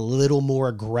might be a little more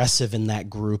aggressive in that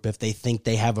group if they think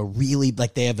they have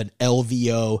they have an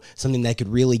LVO, something they could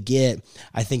really get.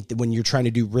 I think that when you're trying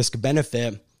to do risk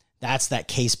benefit, that's that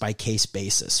case by case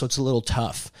basis. So it's a little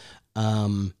tough.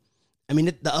 The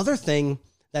other thing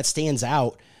that stands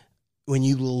out when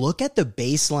you look at the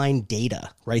baseline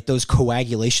data, right, those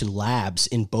coagulation labs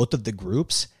in both of the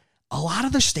groups, a lot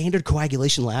of the standard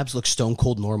coagulation labs look stone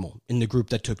cold normal in the group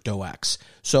that took DOACs.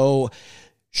 So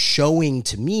showing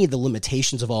to me the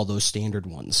limitations of all those standard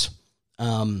ones.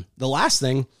 The last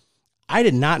thing, I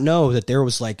did not know that there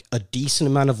was a decent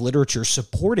amount of literature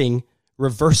supporting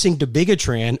reversing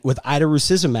dabigatran with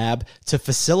idarucizumab to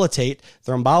facilitate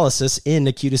thrombolysis in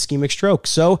acute ischemic stroke.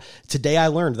 So today I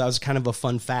learned that was kind of a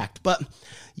fun fact, but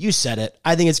you said it.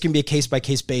 I think it's going to be a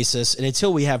case-by-case basis, and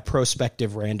until we have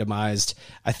prospective randomized,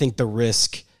 I think the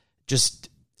risk just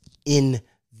in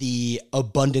the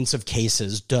abundance of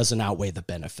cases doesn't outweigh the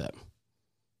benefit.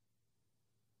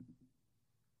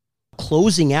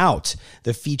 Closing out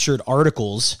the featured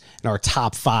articles in our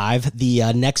top 5,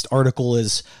 the next article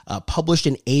is published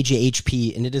in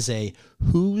AJHP, and it is a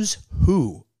who's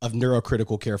who of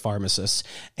neurocritical care pharmacists.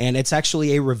 And it's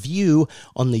actually a review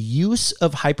on the use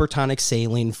of hypertonic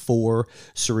saline for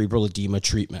cerebral edema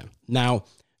treatment. Now,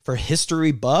 for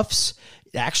history buffs,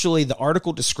 actually the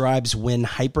article describes when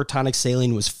hypertonic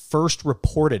saline was first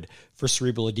reported for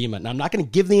cerebral edema. Now, I'm not going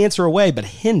to give the answer away, but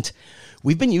hint,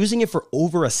 we've been using it for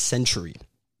over a century.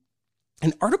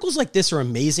 And articles like this are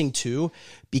amazing too,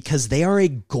 because they are a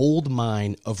gold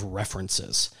mine of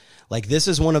references. Like this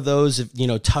is one of those,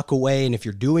 tuck away. And if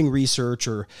you're doing research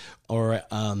or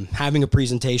having a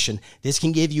presentation, this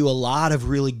can give you a lot of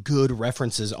really good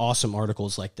references, awesome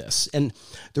articles like this. And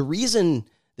the reason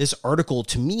this article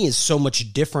to me is so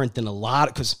much different than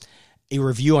because a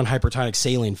review on hypertonic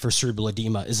saline for cerebral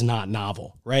edema is not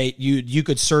novel, right? You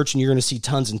could search and you're going to see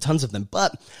tons and tons of them,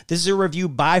 but this is a review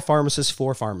by pharmacists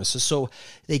for pharmacists. So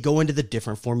they go into the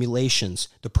different formulations,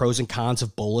 the pros and cons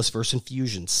of bolus versus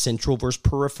infusion, central versus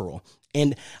peripheral.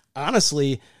 And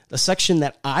honestly, the section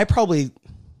that I probably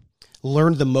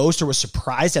learned the most or was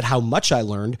surprised at how much I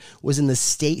learned was in the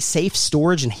safe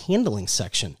storage and handling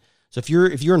section. So if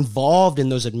you're involved in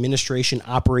those administration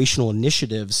operational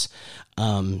initiatives,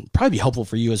 probably be helpful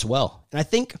for you as well. And I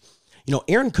think,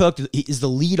 Aaron Cook is the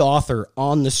lead author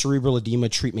on the cerebral edema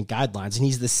treatment guidelines, and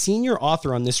he's the senior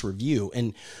author on this review.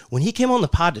 And when he came on the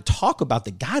pod to talk about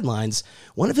the guidelines,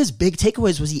 one of his big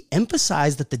takeaways was he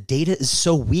emphasized that the data is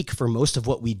so weak for most of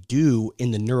what we do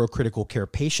in the neurocritical care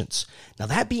patients. Now,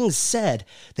 that being said,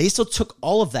 they still took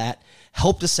all of that,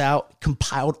 helped us out,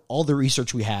 compiled all the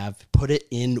research we have, put it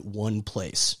in one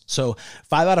place. So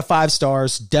 5 out of 5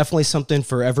 stars, definitely something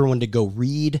for everyone to go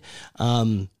read.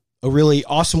 A really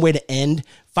awesome way to end.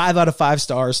 5 out of 5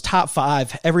 stars, top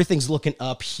 5, everything's looking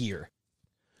up here.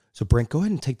 So Brent, go ahead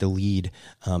and take the lead,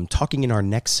 talking in our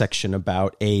next section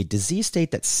about a disease state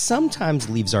that sometimes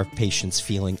leaves our patients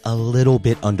feeling a little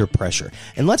bit under pressure.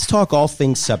 And let's talk all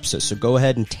things sepsis. So go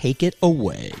ahead and take it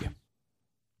away.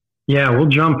 Yeah, we'll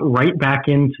jump right back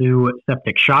into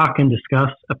septic shock and discuss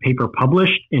a paper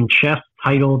published in Chest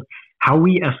titled How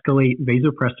We Escalate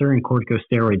Vasopressor and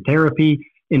Corticosteroid Therapy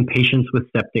in Patients with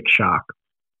Septic Shock.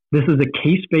 This is a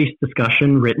case-based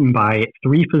discussion written by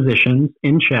 3 physicians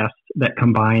in Chest that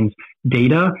combines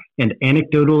data and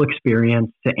anecdotal experience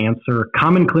to answer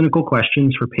common clinical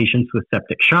questions for patients with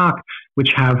septic shock,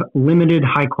 which have limited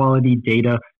high-quality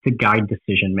data to guide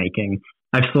decision-making.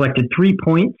 I've selected 3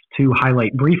 points to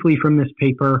highlight briefly from this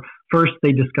paper. First,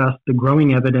 they discuss the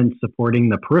growing evidence supporting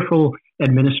the peripheral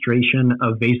administration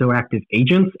of vasoactive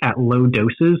agents at low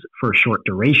doses for short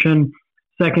duration.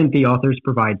 Second, the authors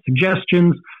provide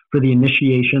suggestions for the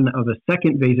initiation of a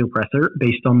second vasopressor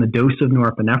based on the dose of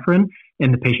norepinephrine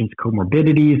and the patient's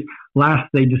comorbidities. Last,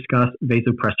 they discuss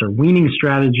vasopressor weaning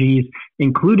strategies,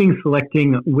 including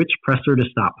selecting which pressor to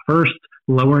stop first,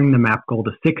 lowering the MAP goal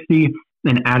to 60,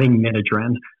 and adding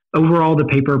midodrine. Overall, the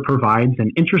paper provides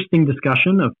an interesting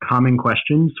discussion of common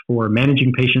questions for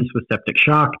managing patients with septic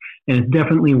shock, and is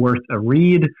definitely worth a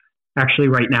read. Actually,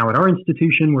 right now at our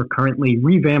institution, we're currently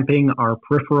revamping our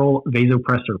peripheral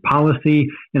vasopressor policy,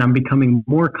 and I'm becoming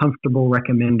more comfortable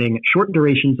recommending short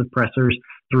durations of pressors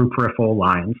through peripheral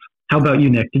lines. How about you,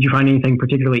 Nick? Did you find anything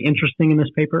particularly interesting in this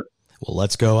paper? Well,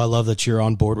 let's go. I love that you're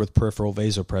on board with peripheral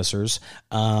vasopressors.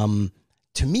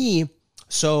 To me,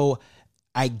 so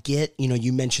I get,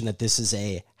 you mentioned that this is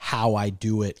a how I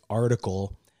do it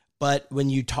article, but when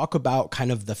you talk about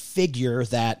kind of the figure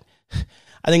that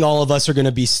I think all of us are going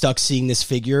to be stuck seeing this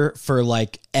figure for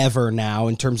like ever now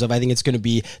in terms of, I think this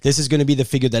is going to be the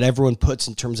figure that everyone puts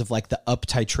in terms of like the up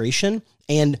titration.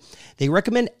 And they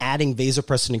recommend adding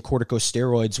vasopressin and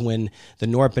corticosteroids when the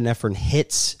norepinephrine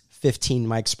hits 15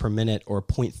 mics per minute or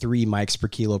 0.3 mics per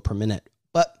kilo per minute.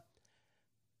 But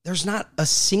there's not a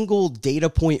single data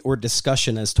point or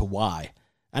discussion as to why.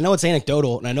 I know it's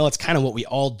anecdotal, and I know it's kind of what we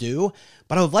all do,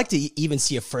 but I would like to even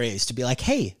see a phrase to be like,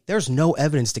 hey, there's no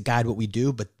evidence to guide what we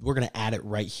do, but we're going to add it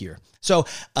right here. So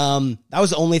that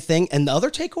was the only thing. And the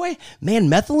other takeaway, man,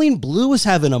 methylene blue is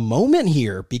having a moment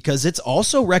here because it's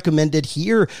also recommended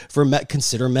here for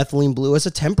consider methylene blue as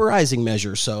a temporizing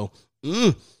measure. So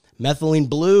methylene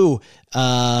blue,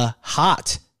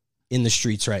 hot in the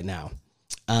streets right now.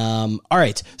 All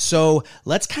right, so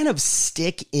let's kind of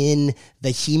stick in the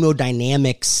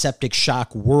hemodynamic septic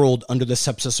shock world under the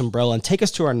sepsis umbrella and take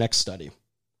us to our next study.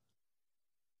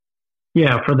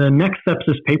 Yeah, for the next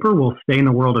sepsis paper, we'll stay in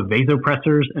the world of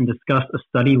vasopressors and discuss a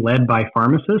study led by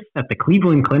pharmacists at the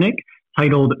Cleveland Clinic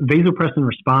titled Vasopressin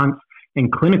Response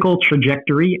and Clinical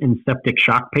Trajectory in Septic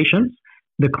Shock Patients,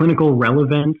 the clinical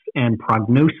relevance and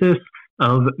prognosis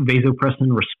of vasopressin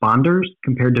responders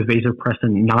compared to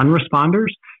vasopressin non-responders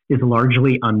is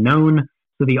largely unknown.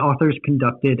 So the authors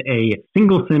conducted a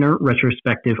single-center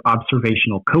retrospective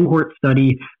observational cohort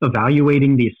study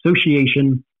evaluating the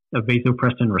association of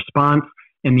vasopressin response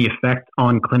and the effect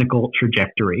on clinical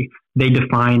trajectory. They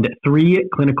defined 3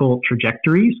 clinical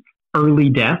trajectories. Early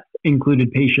death included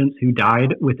patients who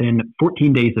died within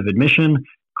 14 days of admission.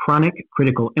 Chronic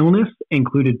critical illness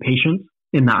included patients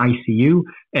in the ICU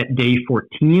at day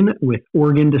 14 with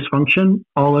organ dysfunction.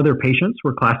 All other patients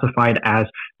were classified as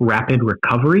rapid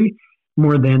recovery.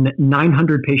 More than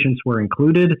 900 patients were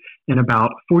included, and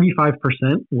about 45%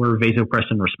 were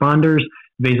vasopressin responders.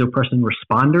 Vasopressin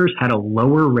responders had a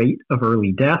lower rate of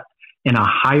early death and a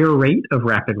higher rate of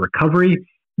rapid recovery.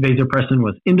 Vasopressin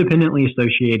was independently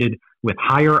associated with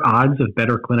higher odds of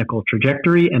better clinical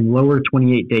trajectory and lower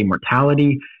 28-day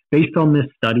mortality. Based on this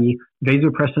study,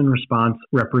 vasopressin response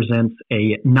represents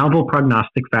a novel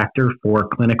prognostic factor for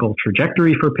clinical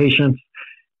trajectory for patients.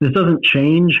 This doesn't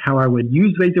change how I would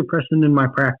use vasopressin in my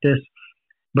practice,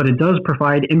 but it does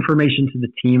provide information to the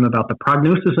team about the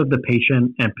prognosis of the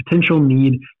patient and potential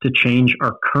need to change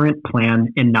our current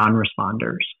plan in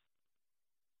non-responders.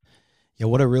 Yeah,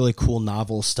 what a really cool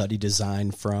novel study design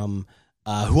from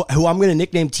who I'm going to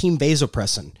nickname Team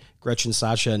Vasopressin, Gretchen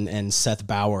Sacha and Seth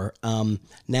Bauer.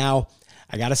 Now,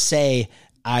 I got to say,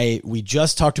 we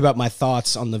just talked about my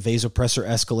thoughts on the vasopressor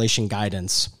escalation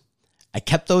guidance. I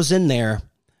kept those in there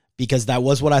because that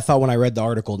was what I thought when I read the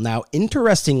article. Now,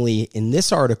 interestingly, in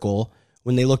this article,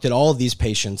 when they looked at all of these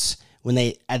patients, when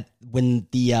the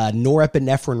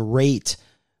norepinephrine rate,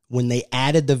 when they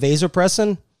added the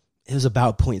vasopressin, it was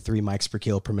about 0.3 mics per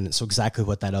kilo per minute. So exactly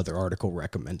what that other article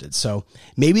recommended. So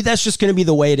maybe that's just going to be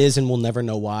the way it is and we'll never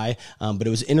know why. But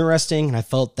it was interesting and I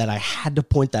felt that I had to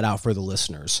point that out for the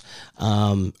listeners.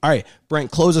 All right, Brent,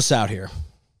 close us out here.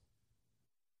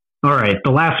 All right.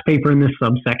 The last paper in this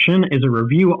subsection is a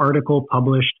review article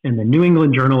published in the New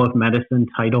England Journal of Medicine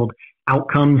titled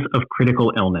Outcomes of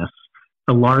Critical Illness.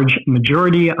 A large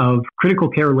majority of critical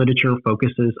care literature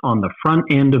focuses on the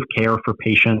front end of care for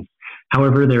patients.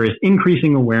 However, there is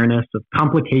increasing awareness of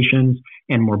complications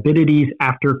and morbidities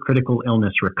after critical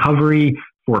illness recovery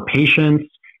for patients,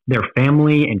 their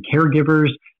family and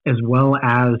caregivers, as well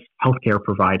as healthcare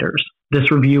providers. This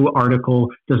review article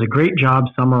does a great job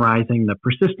summarizing the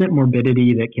persistent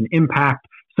morbidity that can impact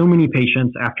so many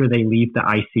patients after they leave the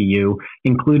ICU,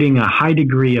 including a high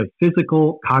degree of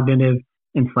physical, cognitive,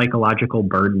 and psychological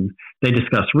burden. They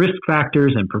discuss risk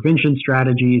factors and prevention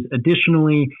strategies.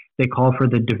 Additionally, they call for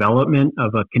the development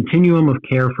of a continuum of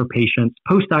care for patients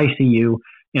post-ICU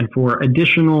and for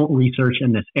additional research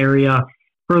in this area.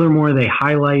 Furthermore, they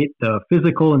highlight the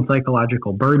physical and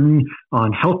psychological burden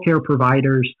on healthcare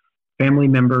providers, family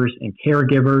members, and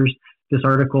caregivers. This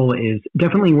article is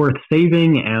definitely worth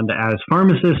saving, and as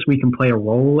pharmacists, we can play a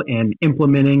role in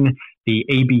implementing the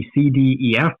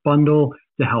ABCDEF bundle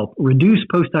to help reduce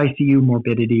post-ICU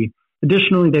morbidity.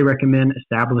 Additionally, they recommend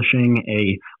establishing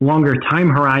a longer time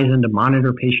horizon to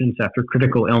monitor patients after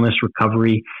critical illness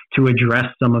recovery to address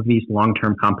some of these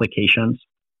long-term complications.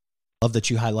 Love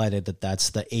that you highlighted that's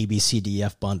the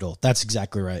ABCDEF bundle. That's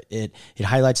exactly right. It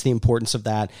highlights the importance of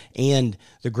that and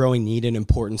the growing need and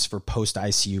importance for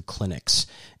post-ICU clinics.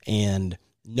 And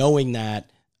knowing that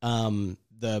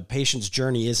the patient's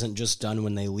journey isn't just done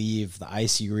when they leave the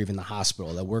ICU or even the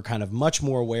hospital, that we're kind of much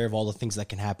more aware of all the things that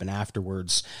can happen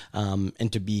afterwards,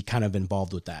 and to be kind of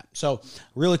involved with that. So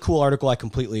really cool article. I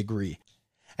completely agree.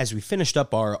 As we finished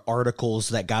up our articles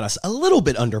that got us a little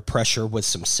bit under pressure with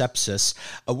some sepsis,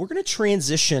 we're going to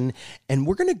transition and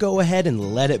we're going to go ahead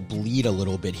and let it bleed a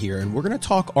little bit here. And we're going to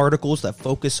talk articles that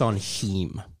focus on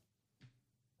heme.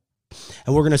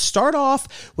 And we're going to start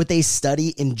off with a study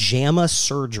in JAMA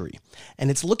Surgery. And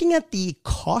it's looking at the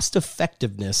cost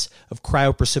effectiveness of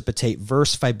cryoprecipitate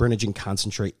versus fibrinogen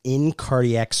concentrate in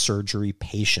cardiac surgery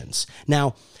patients.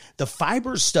 Now, the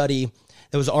FIBRS study,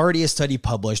 there was already a study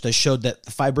published that showed that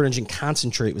the fibrinogen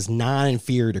concentrate was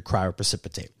non-inferior to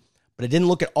cryoprecipitate, but it didn't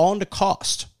look at all into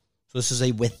cost. So this is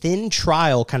a within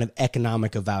trial kind of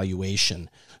economic evaluation.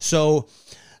 So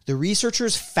the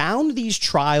researchers found these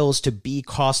trials to be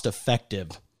cost effective,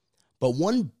 but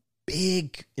one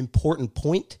big important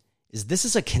point is this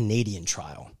is a Canadian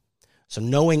trial. So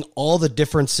knowing all the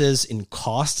differences in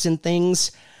costs and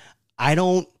things, I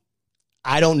don't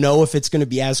know if it's going to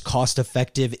be as cost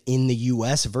effective in the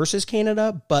US versus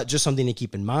Canada, but just something to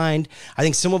keep in mind. I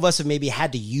think some of us have maybe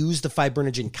had to use the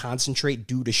fibrinogen concentrate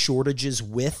due to shortages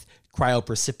with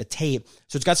cryoprecipitate.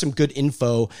 So it's got some good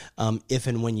info if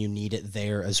and when you need it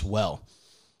there as well.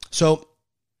 So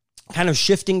kind of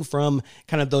shifting from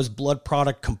kind of those blood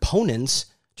product components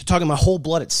to talking about whole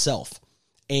blood itself.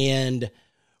 And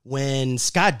when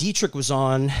Scott Dietrich was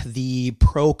on the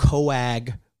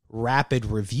ProCoag Rapid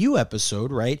Review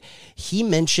episode, right, he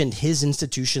mentioned his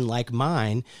institution, like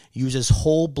mine, uses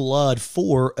whole blood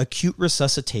for acute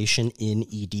resuscitation in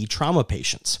ED trauma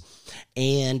patients.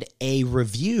 And a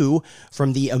review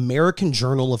from the American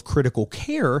Journal of Critical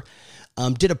Care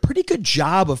did a pretty good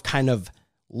job of kind of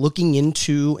looking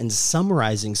into and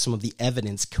summarizing some of the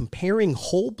evidence comparing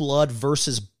whole blood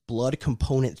versus blood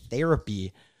component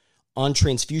therapy on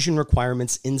transfusion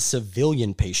requirements in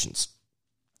civilian patients.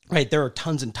 Right, there are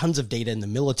tons and tons of data in the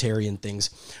military and things,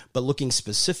 but looking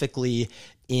specifically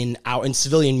in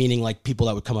civilian, meaning like people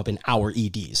that would come up in our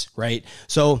EDs, right?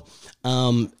 So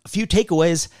a few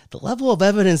takeaways. The level of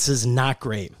evidence is not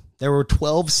great. There were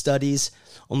 12 studies,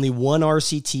 only one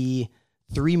RCT,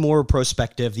 3 more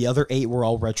prospective. The other 8 were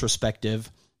all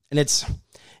retrospective. And it's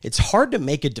hard to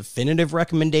make a definitive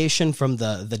recommendation from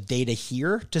the data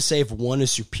here to say if one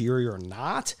is superior or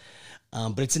not.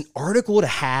 But it's an article to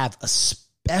have,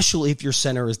 especially if your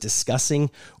center is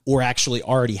discussing or actually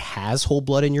already has whole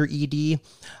blood in your ED.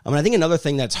 I think another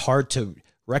thing that's hard to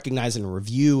recognize and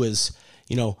review is,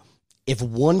 if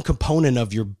one component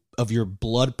of your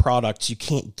blood products you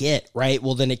can't get, right?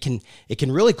 Well, then it can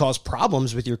really cause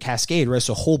problems with your cascade, right?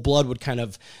 So whole blood would kind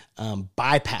of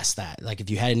bypass that. Like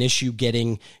if you had an issue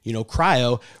getting,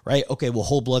 cryo, right? Okay, well,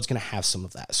 whole blood's going to have some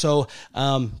of that. So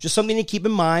just something to keep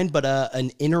in mind, but an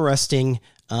interesting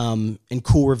and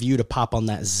cool review to pop on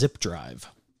that zip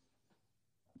drive.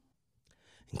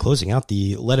 And closing out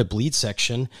the Let It Bleed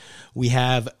section, we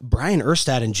have Brian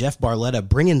Erstad and Jeff Barletta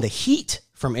bringing the heat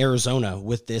from Arizona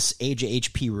with this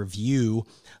AJHP review,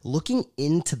 looking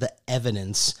into the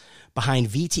evidence behind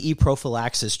VTE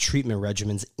prophylaxis treatment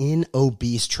regimens in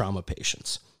obese trauma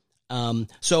patients.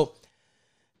 So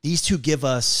these two give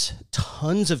us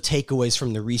tons of takeaways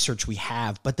from the research we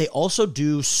have, but they also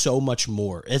do so much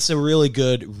more. It's a really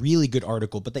good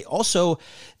article, but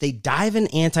they dive in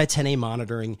anti-10A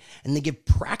monitoring and they give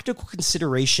practical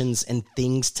considerations and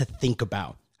things to think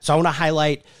about. So I want to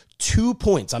highlight 2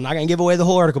 points. I'm not going to give away the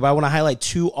whole article, but I want to highlight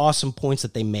 2 awesome points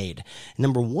that they made.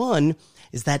 Number 1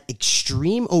 is that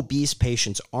extreme obese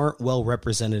patients aren't well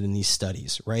represented in these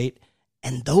studies, right?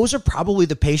 And those are probably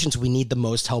the patients we need the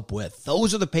most help with.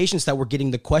 Those are the patients that we're getting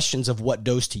the questions of what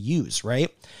dose to use, right?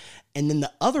 And then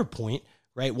the other point,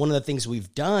 right, one of the things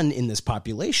we've done in this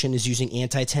population is using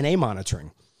anti-10A monitoring.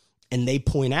 And they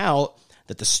point out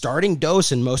that the starting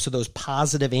dose in most of those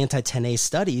positive anti-10A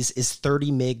studies is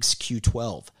 30 mg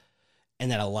Q12. And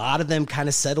that a lot of them kind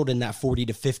of settled in that 40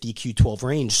 to 50 Q12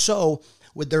 range. So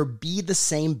would there be the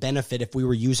same benefit if we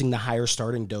were using the higher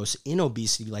starting dose in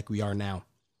obesity like we are now?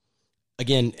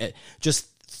 Again, just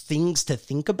things to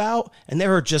think about. And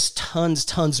there are just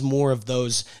tons more of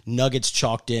those nuggets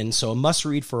chalked in. So a must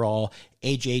read for all.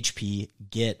 AJHP,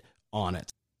 get on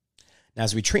it. Now,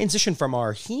 as we transition from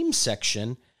our heme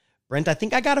section, Brent, I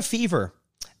think I got a fever.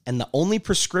 And the only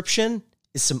prescription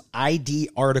is some ID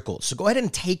articles. So go ahead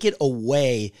and take it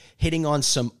away, hitting on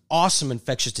some awesome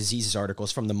infectious diseases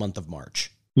articles from the month of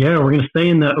March. Yeah, we're going to stay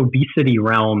in the obesity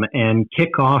realm and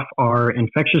kick off our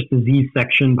infectious disease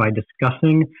section by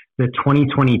discussing the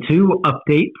 2022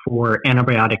 update for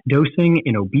antibiotic dosing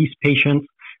in obese patients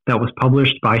that was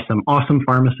published by some awesome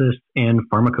pharmacists in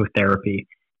Pharmacotherapy.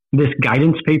 This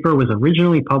guidance paper was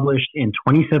originally published in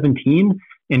 2017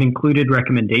 and included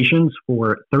recommendations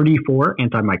for 34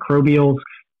 antimicrobials.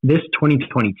 This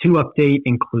 2022 update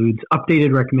includes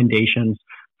updated recommendations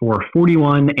for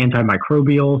 41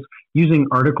 antimicrobials using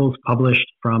articles published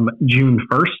from June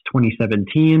 1st,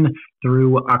 2017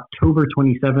 through October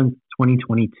 27th,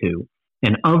 2022.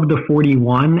 And of the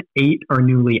 41, 8 are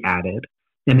newly added.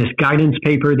 In this guidance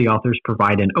paper, the authors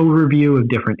provide an overview of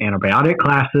different antibiotic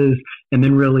classes and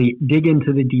then really dig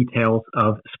into the details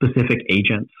of specific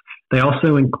agents. They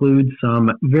also include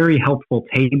some very helpful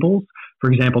tables.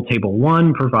 For example, Table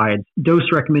 1 provides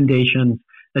dose recommendations,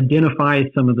 identifies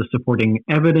some of the supporting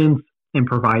evidence, and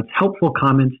provides helpful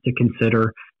comments to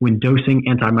consider when dosing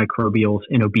antimicrobials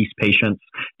in obese patients.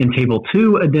 And Table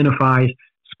 2 identifies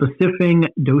specific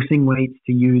dosing weights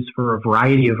to use for a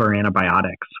variety of our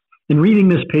antibiotics. In reading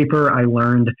this paper, I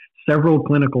learned several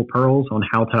clinical pearls on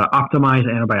how to optimize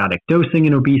antibiotic dosing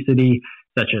in obesity,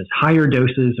 such as higher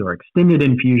doses or extended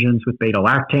infusions with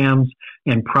beta-lactams,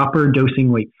 and proper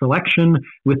dosing weight selection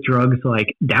with drugs like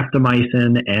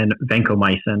daptomycin and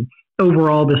vancomycin.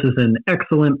 Overall, this is an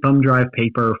excellent thumb drive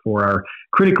paper for our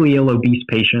critically ill obese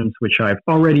patients, which I've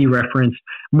already referenced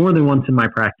more than once in my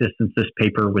practice since this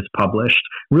paper was published.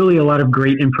 Really a lot of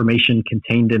great information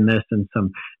contained in this and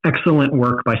some excellent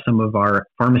work by some of our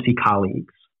pharmacy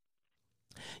colleagues.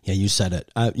 Yeah, you said it.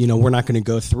 We're not going to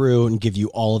go through and give you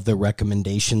all of the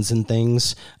recommendations and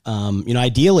things.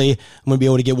 Ideally, I'm going to be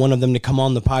able to get one of them to come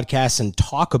on the podcast and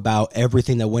talk about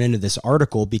everything that went into this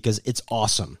article because it's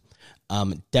awesome.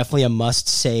 Definitely a must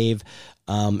save.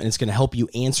 And it's going to help you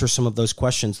answer some of those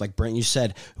questions. Like Brent, you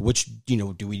said, which,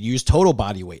 do we use total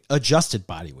body weight, adjusted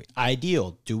body weight,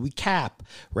 ideal? Do we cap,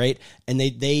 right? And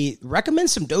they recommend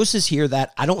some doses here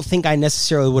that I don't think I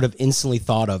necessarily would have instantly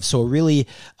thought of. So really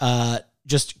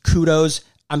just kudos.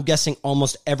 I'm guessing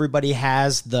almost everybody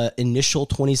has the initial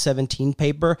 2017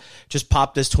 paper. Just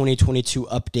pop this 2022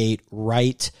 update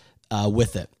right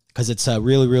with it, because it's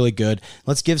really, really good.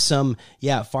 Let's give some,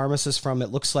 pharmacists from,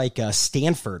 it looks like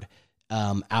Stanford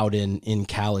out in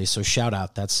Cali. So shout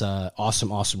out. That's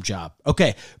awesome job.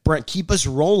 Okay, Brent, keep us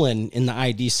rolling in the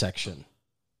ID section.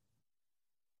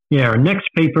 Yeah, our next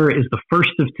paper is the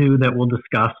first of two that we'll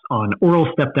discuss on oral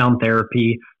step-down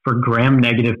therapy for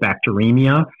gram-negative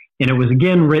bacteremia. And it was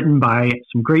again written by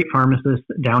some great pharmacists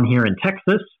down here in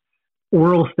Texas.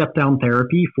 Oral step-down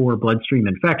therapy for bloodstream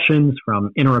infections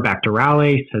from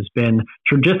Enterobacterales has been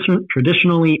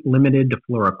traditionally limited to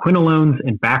fluoroquinolones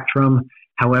and Bactrim.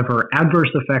 However, adverse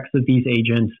effects of these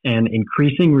agents and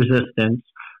increasing resistance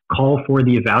call for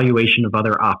the evaluation of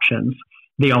other options.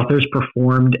 The authors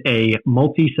performed a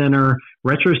multi-center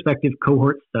retrospective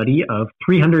cohort study of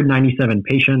 397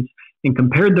 patients and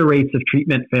compared the rates of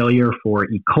treatment failure for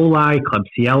E. coli,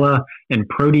 Klebsiella, and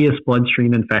Proteus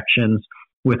bloodstream infections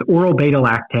with oral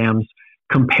beta-lactams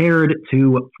compared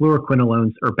to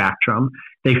fluoroquinolones or Bactrim.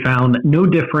 They found no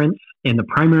difference in the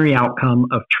primary outcome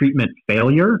of treatment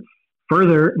failure.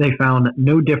 Further, they found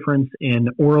no difference in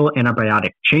oral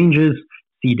antibiotic changes,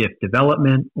 C. diff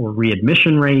development, or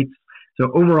readmission rates.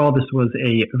 So overall, this was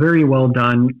a very well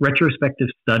done retrospective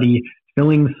study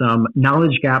filling some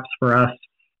knowledge gaps for us.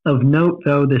 Of note,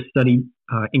 though, this study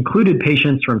included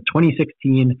patients from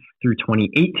 2016 through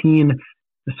 2018.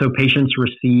 So patients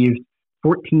received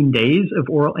 14 days of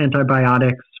oral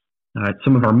antibiotics.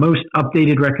 Some of our most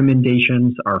updated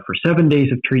recommendations are for 7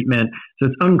 days of treatment. So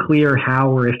it's unclear how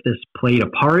or if this played a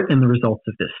part in the results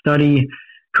of this study.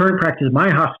 Current practice in my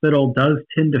hospital does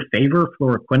tend to favor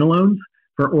fluoroquinolones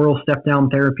for oral step-down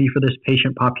therapy for this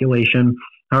patient population.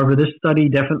 However, this study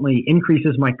definitely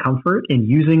increases my comfort in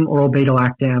using oral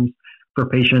beta-lactams for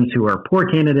patients who are poor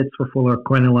candidates for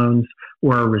fluoroquinolones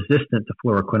or are resistant to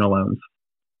fluoroquinolones.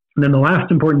 And then the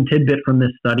last important tidbit from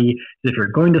this study is if you're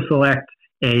going to select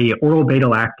a oral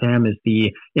beta-lactam is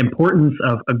the importance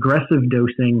of aggressive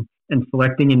dosing and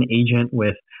selecting an agent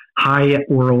with high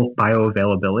oral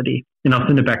bioavailability. And I'll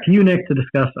send it back to you, Nick, to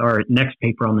discuss our next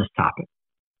paper on this topic.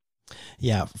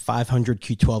 Yeah, 500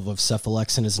 Q12 of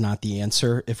cephalexin is not the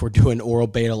answer if we're doing oral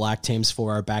beta-lactams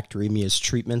for our bacteremias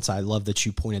treatments. I love that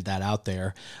you pointed that out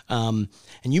there. And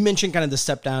you mentioned kind of the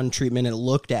step-down treatment. It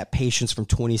looked at patients from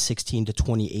 2016 to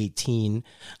 2018.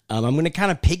 I'm going to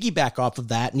kind of piggyback off of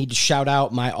that. Need to shout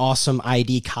out my awesome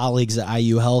ID colleagues at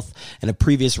IU Health and a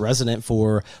previous resident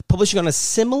for publishing on a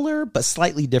similar but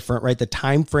slightly different, right? The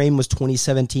time frame was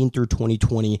 2017 through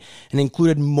 2020 and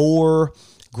included more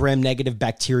gram-negative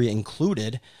bacteria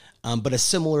included, but a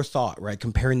similar thought, right?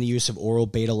 Comparing the use of oral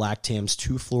beta-lactams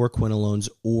to fluoroquinolones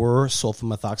or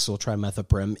sulfamethoxyl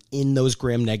trimethoprim in those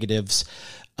gram-negatives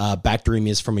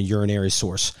bacteremias from a urinary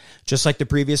source. Just like the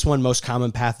previous one, most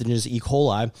common pathogen is E.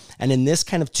 coli. And in this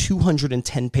kind of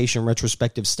 210 patient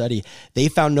retrospective study, they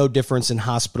found no difference in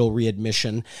hospital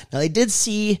readmission. Now, they did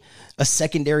see a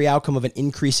secondary outcome of an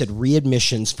increase in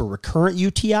readmissions for recurrent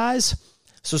UTIs.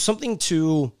 So something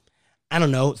to, I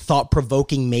don't know,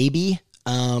 thought-provoking maybe.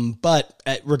 But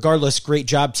regardless, great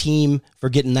job, team, for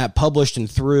getting that published and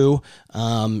through.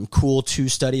 Cool, two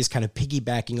studies kind of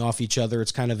piggybacking off each other.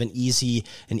 It's kind of an easy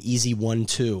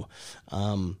 1-2.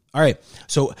 All right,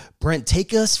 so Brent,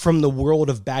 take us from the world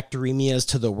of bacteremias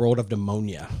to the world of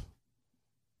pneumonia.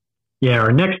 Yeah,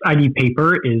 our next ID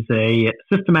paper is a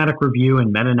systematic review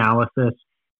and meta-analysis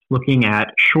looking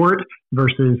at short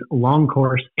versus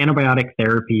long-course antibiotic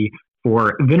therapy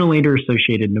for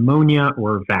ventilator-associated pneumonia,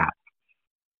 or VAP.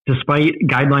 Despite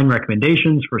guideline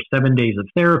recommendations for 7 days of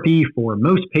therapy for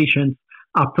most patients,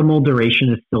 optimal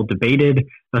duration is still debated,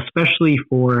 especially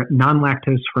for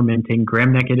non-lactose fermenting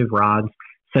gram-negative rods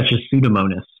such as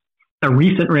Pseudomonas. A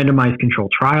recent randomized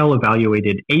controlled trial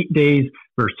evaluated 8 days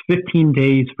versus 15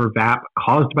 days for VAP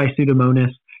caused by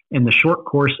Pseudomonas, and the short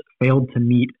course failed to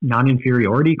meet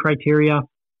non-inferiority criteria.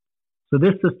 So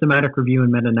this systematic review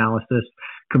and meta-analysis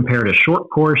compared a short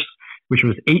course, which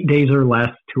was 8 days or less,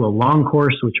 to a long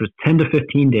course, which was 10 to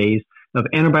 15 days of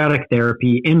antibiotic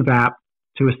therapy in VAP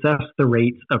to assess the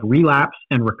rates of relapse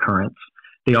and recurrence.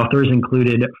 The authors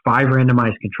included 5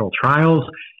 randomized controlled trials,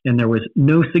 and there was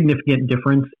no significant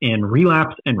difference in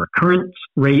relapse and recurrence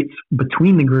rates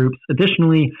between the groups.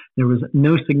 Additionally, there was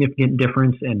no significant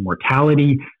difference in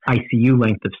mortality, ICU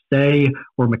length of stay,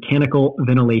 or mechanical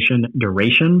ventilation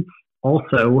duration.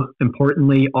 Also,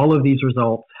 importantly, all of these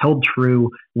results held true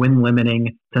when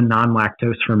limiting to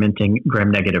non-lactose fermenting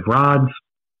gram-negative rods.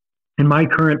 In my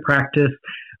current practice,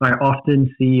 I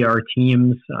often see our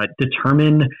teams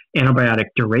determine antibiotic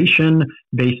duration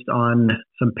based on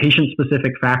some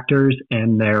patient-specific factors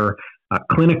and their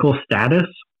clinical status,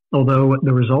 although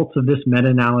the results of this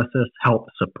meta-analysis help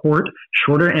support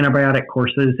shorter antibiotic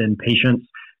courses in patients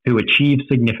who achieve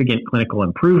significant clinical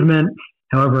improvement.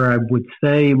 However, I would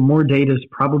say more data is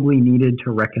probably needed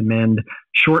to recommend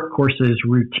short courses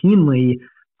routinely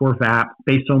for VAP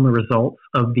based on the results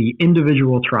of the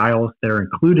individual trials that are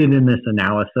included in this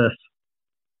analysis.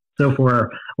 So for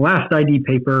our last ID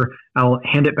paper, I'll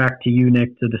hand it back to you,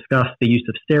 Nick, to discuss the use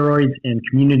of steroids in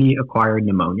community-acquired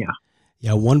pneumonia.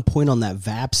 Yeah, one point on that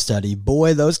VAP study.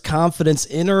 Boy, those confidence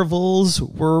intervals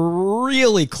were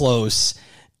really close.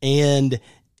 And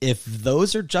if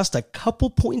those are just a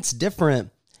couple points different,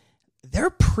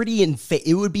 they're pretty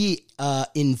it would be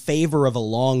in favor of a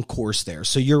long course there.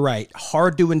 So you're right.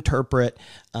 Hard to interpret.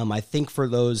 I think for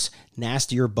those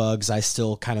nastier bugs, I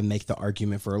still kind of make the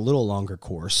argument for a little longer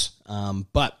course.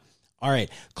 But all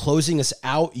right, closing us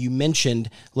out, you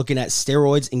mentioned looking at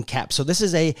steroids in CAP. So this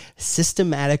is a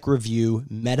systematic review,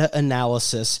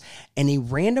 meta-analysis, and a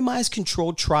randomized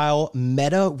controlled trial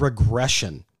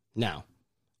meta-regression. Now,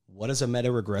 what is a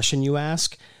meta-regression, you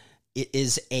ask? It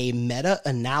is a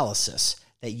meta-analysis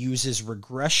that uses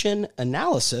regression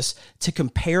analysis to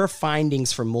compare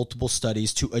findings from multiple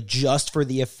studies to adjust for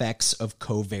the effects of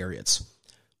covariates.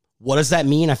 What does that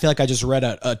mean? I feel like I just read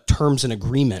a terms and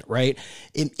agreement, right?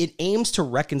 It aims to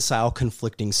reconcile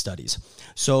conflicting studies.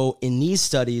 So in these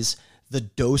studies, the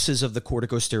doses of the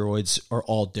corticosteroids are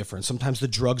all different. Sometimes the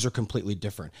drugs are completely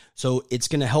different. So it's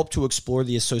going to help to explore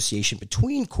the association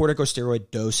between corticosteroid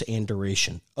dose and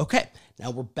duration. Okay, now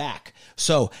we're back.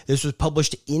 So this was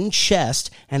published in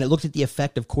Chest, and it looked at the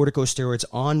effect of corticosteroids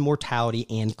on mortality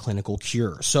and clinical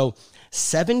cure. So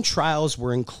 7 trials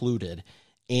were included,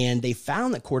 and they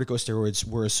found that corticosteroids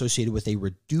were associated with a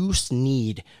reduced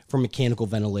need for mechanical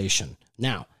ventilation.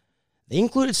 Now, they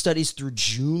included studies through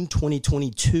June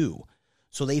 2022.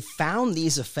 So they found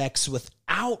these effects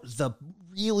without the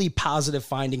really positive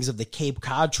findings of the Cape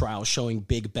Cod trial showing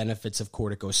big benefits of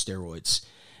corticosteroids.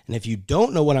 And if you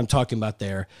don't know what I'm talking about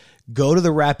there, go to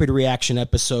the Rapid Reaction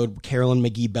episode. Carolyn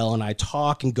McGee-Bell and I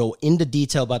talk and go into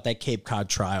detail about that Cape Cod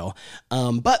trial.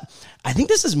 But I think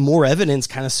this is more evidence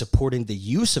kind of supporting the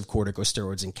use of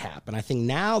corticosteroids in CAP. And I think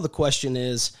now the question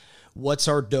is, what's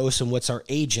our dose and what's our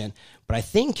agent? But I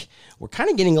think we're kind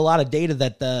of getting a lot of data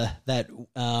that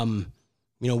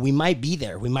we might be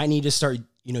there. We might need to start,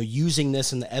 using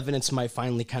this, and the evidence might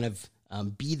finally kind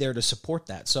of be there to support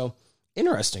that. So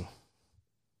interesting.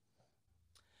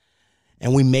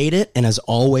 And we made it. And as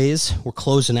always, we're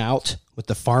closing out with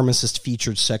the pharmacist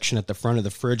featured section at the front of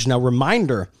the fridge. Now,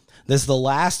 reminder, this is the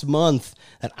last month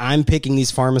that I'm picking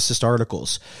these pharmacist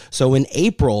articles. So in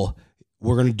April,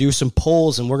 we're going to do some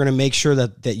polls, and we're going to make sure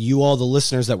that you all, the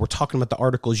listeners, that we're talking about the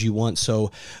articles you want.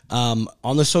 So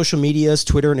on the social medias,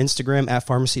 Twitter and Instagram, at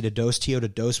Pharmacy to Dose, TO to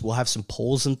Dose, we'll have some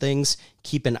polls and things.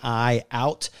 Keep an eye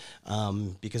out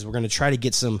because we're going to try to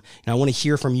get some, and I want to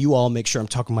hear from you all, make sure I'm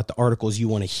talking about the articles you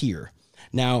want to hear.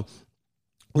 Now,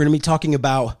 we're going to be talking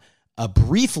about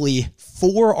briefly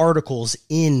 4 articles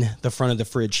in the front of the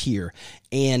fridge here.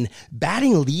 And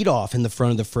batting leadoff in the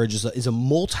front of the fridge is a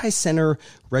multi-center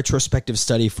retrospective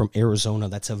study from Arizona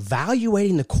that's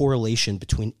evaluating the correlation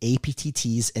between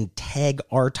APTTs and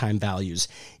TAG-R time values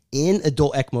in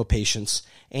adult ECMO patients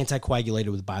anticoagulated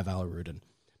with bivalirudin.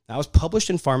 That was published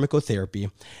in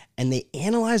Pharmacotherapy, and they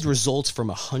analyzed results from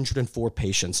 104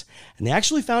 patients, and they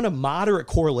actually found a moderate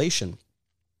correlation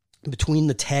between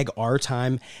the TAG-R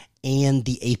time and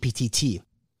the APTT.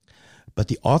 But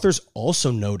the authors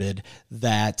also noted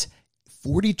that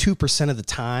 42% of the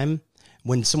time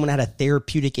when someone had a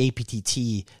therapeutic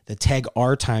APTT, the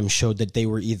TAG-R time showed that they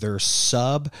were either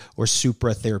sub or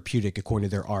supra therapeutic according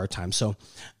to their R time. So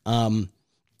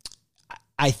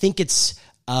I think it's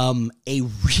a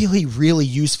really, really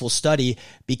useful study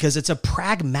because it's a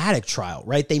pragmatic trial,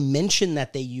 right? They mention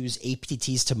that they use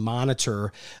APTTs to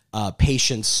monitor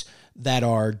patients that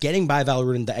are getting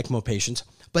bivalirudin, the ECMO patients,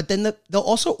 but then they'll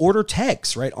also order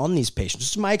TAGs, right, on these patients.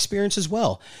 This is my experience as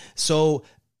well. So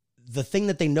the thing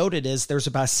that they noted is there's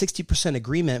about 60%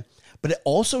 agreement, but it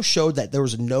also showed that there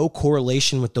was no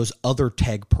correlation with those other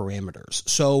TAG parameters.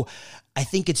 So I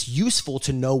think it's useful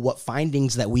to know what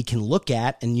findings that we can look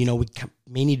at. And, we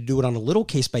may need to do it on a little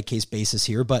case-by-case basis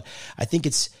here, but I think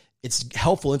it's it's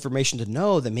helpful information to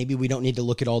know that maybe we don't need to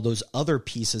look at all those other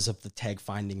pieces of the TAG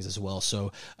findings as well.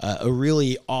 So a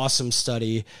really awesome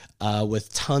study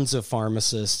with tons of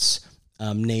pharmacists,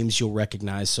 names you'll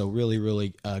recognize. So really,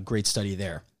 really great study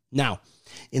there. Now,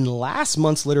 in last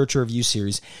month's Literature Review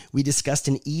series, we discussed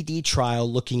an ED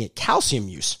trial looking at calcium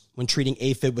use when treating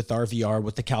AFib with RVR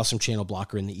with the calcium channel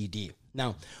blocker in the ED.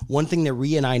 Now, one thing that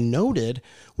Rhea and I noted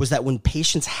was that when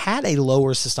patients had a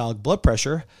lower systolic blood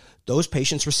pressure, those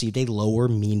patients received a lower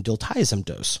mean diltiazem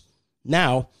dose.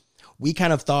 Now, we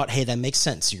kind of thought, hey, that makes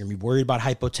sense. You're going to be worried about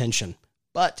hypotension.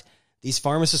 But these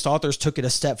pharmacist authors took it a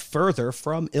step further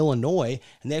from Illinois,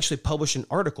 and they actually published an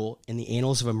article in the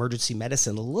Annals of Emergency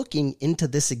Medicine looking into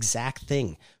this exact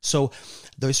thing. So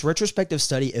this retrospective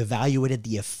study evaluated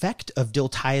the effect of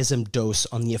diltiazem dose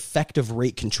on the effect of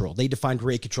rate control. They defined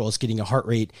rate control as getting a heart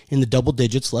rate in the double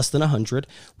digits, less than 100,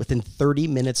 within 30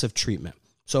 minutes of treatment.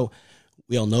 So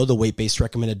we all know the weight-based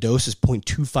recommended dose is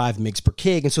 0.25 mg per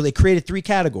kg, and so they created 3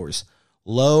 categories: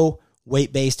 low,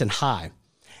 weight-based, and high.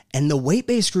 And the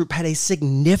weight-based group had a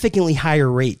significantly higher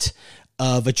rate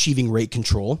of achieving rate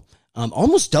control,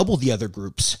 almost double the other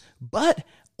groups, but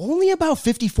only about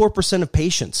 54% of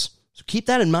patients. So keep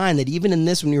that in mind, that even in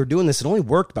this, when you were doing this, it only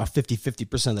worked about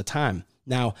 50% of the time.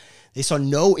 Now, they saw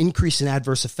no increase in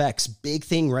adverse effects. Big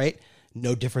thing, right?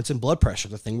 No difference in blood pressure,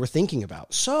 the thing we're thinking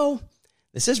about. So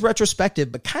this is retrospective,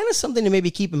 but kind of something to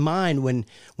maybe keep in mind when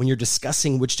you're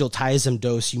discussing which diltiazem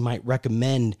dose you might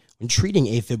recommend when treating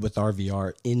AFib with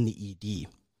RVR in the ED.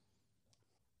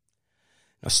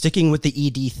 Now, sticking with the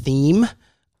ED theme,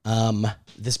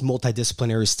 this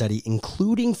multidisciplinary study,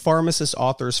 including pharmacist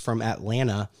authors from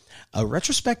Atlanta,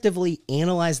 retrospectively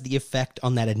analyzed the effect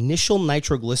on that initial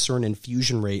nitroglycerin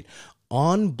infusion rate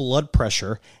on blood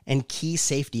pressure and key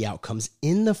safety outcomes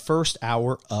in the first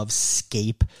hour of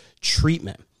SCAPE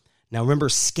treatment. Now remember,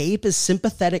 SCAPE is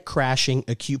sympathetic crashing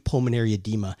acute pulmonary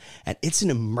edema, and it's an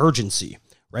emergency,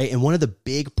 right? And one of the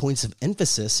big points of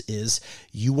emphasis is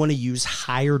you want to use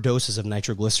higher doses of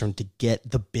nitroglycerin to get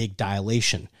the big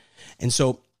dilation. And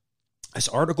so this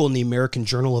article in the American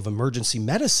Journal of Emergency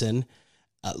Medicine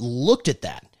looked at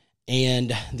that.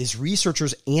 And these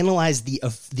researchers analyzed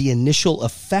the initial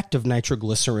effect of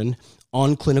nitroglycerin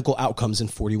on clinical outcomes in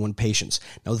 41 patients.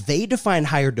 Now, they define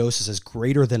higher doses as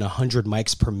greater than 100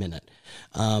 mics per minute.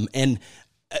 And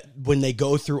when they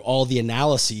go through all the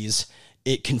analyses,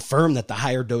 it confirmed that the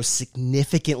higher dose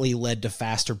significantly led to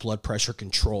faster blood pressure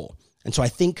control. And so I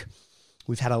think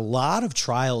we've had a lot of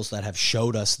trials that have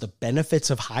showed us the benefits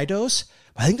of high dose.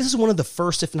 I think this is one of the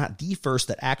first, if not the first,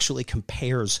 that actually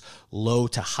compares low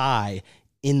to high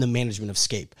in the management of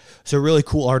SCAPE. So a really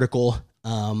cool article,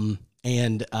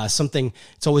 and something,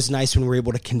 it's always nice when we're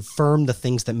able to confirm the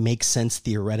things that make sense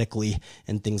theoretically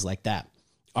and things like that.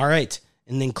 All right,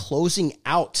 and then closing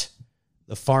out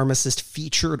the pharmacist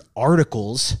featured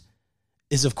articles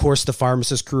is, of course, the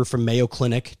pharmacist crew from Mayo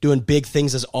Clinic, doing big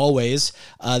things as always.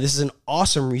 This is an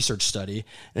awesome research study,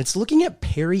 and it's looking at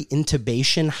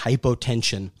peri-intubation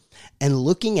hypotension and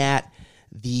looking at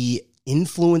the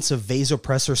influence of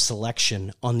vasopressor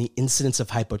selection on the incidence of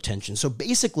hypotension. So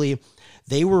basically,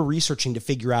 they were researching to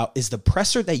figure out, is the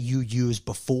pressor that you use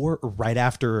before or right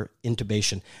after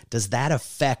intubation, does that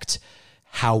affect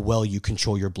how well you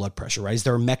control your blood pressure, right? Is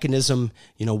there a mechanism,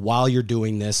 while you're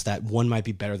doing this, that one might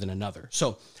be better than another?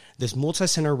 So this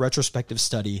multi-center retrospective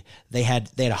study, they had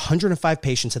 105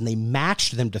 patients, and they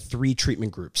matched them to 3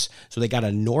 treatment groups. So they got a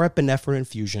norepinephrine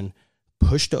infusion,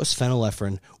 push-dose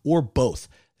phenylephrine, or both.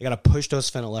 They got a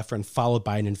push-dose phenylephrine followed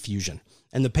by an infusion.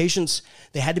 And the patients,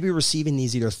 they had to be receiving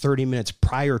these either 30 minutes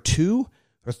prior to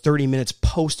or 30 minutes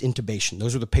post-intubation.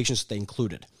 Those were the patients that they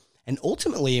included. And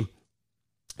ultimately,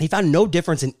 he found no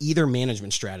difference in either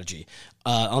management strategy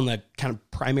on the kind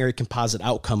of primary composite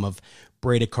outcome of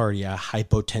bradycardia,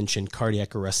 hypotension,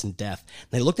 cardiac arrest, and death.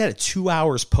 And they looked at it 2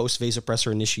 hours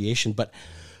post-vasopressor initiation. But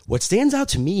what stands out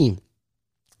to me,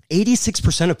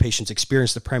 86% of patients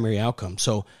experienced the primary outcome.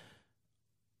 So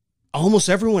almost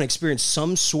everyone experienced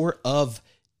some sort of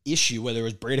issue, whether it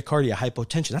was bradycardia,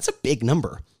 hypotension. That's a big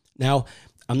number. Now,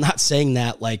 I'm not saying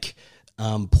that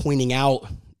pointing out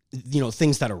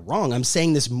things that are wrong. I'm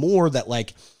saying this more that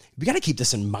we got to keep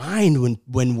this in mind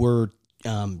when we're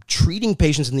treating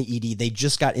patients in the ED. They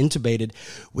just got intubated.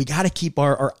 We got to keep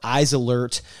our eyes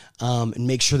alert and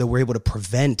make sure that we're able to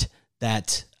prevent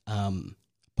that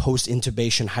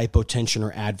post-intubation hypotension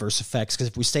or adverse effects. Because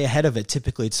if we stay ahead of it,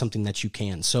 typically it's something that you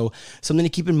can. So something to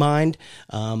keep in mind.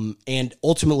 And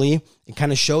ultimately, it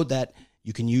kind of showed that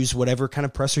you can use whatever kind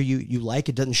of pressor you like.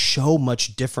 It doesn't show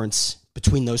much difference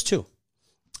between those two.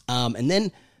 And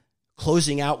then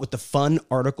closing out with the fun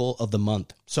article of the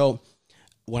month. So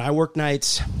when I work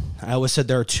nights, I always said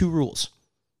there are 2 rules.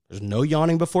 There's no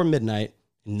yawning before midnight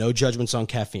and no judgments on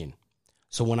caffeine.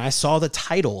 So when I saw the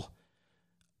title,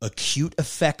 Acute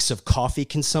Effects of Coffee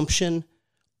Consumption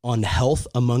on Health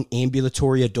Among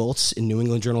Ambulatory Adults in New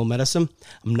England Journal of Medicine,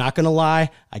 I'm not going to lie,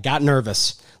 I got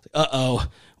nervous.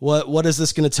 What is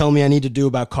this going to tell me I need to do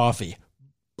about coffee?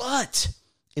 But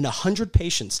in 100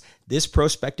 patients, this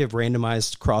prospective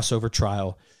randomized crossover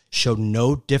trial showed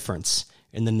no difference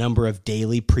in the number of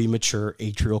daily premature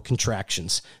atrial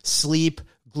contractions. Sleep,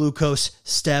 glucose,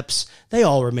 steps, they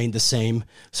all remained the same.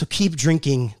 So keep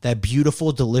drinking that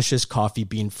beautiful, delicious coffee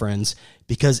bean, friends,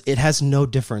 because it has no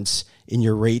difference in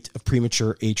your rate of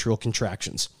premature atrial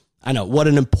contractions. I know, what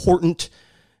an important,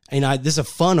 this is a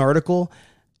fun article.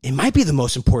 It might be the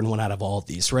most important one out of all of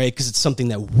these, right? Because it's something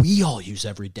that we all use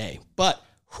every day. But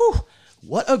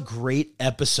what a great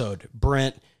episode,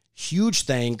 Brent. Huge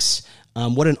thanks.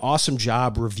 What an awesome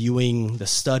job reviewing the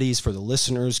studies for the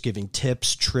listeners, giving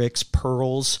tips, tricks,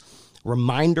 pearls.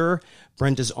 Reminder,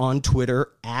 Brent is on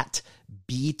Twitter at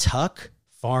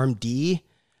btuckfarmd.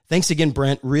 Thanks again,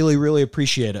 Brent. Really, really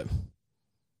appreciate it.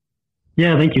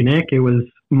 Yeah, thank you, Nick. It was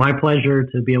my pleasure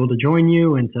to be able to join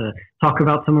you and to talk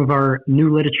about some of our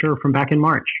new literature from back in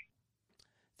March.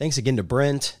 Thanks again to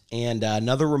Brent. And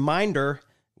another reminder,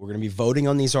 we're going to be voting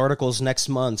on these articles next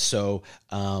month. So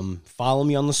follow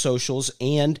me on the socials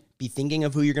and be thinking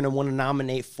of who you're going to want to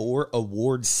nominate for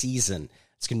award season.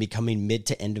 It's going to be coming mid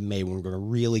to end of May when we're going to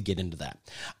really get into that.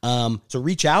 So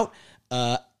reach out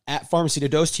at Pharmacy to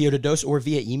Dose, TO to Dose, or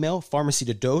via email,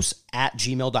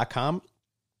 pharmacytodose@gmail.com.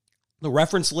 The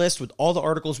reference list with all the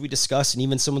articles we discussed and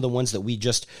even some of the ones that we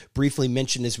just briefly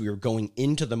mentioned as we were going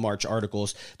into the March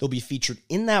articles, they'll be featured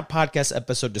in that podcast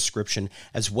episode description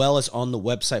as well as on the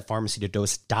website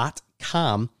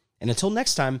pharmacytodose.com. And until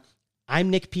next time,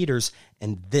 I'm Nick Peters,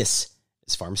 and this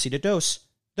is Pharmacy to Dose,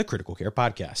 the Critical Care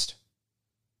Podcast.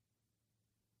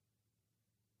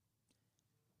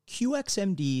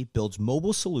 QXMD builds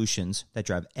mobile solutions that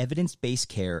drive evidence-based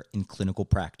care in clinical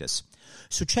practice.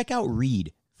 So check out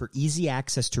Read for easy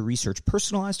access to research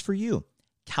personalized for you.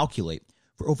 Calculate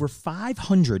for over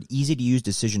 500 easy-to-use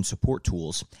decision support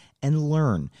tools, and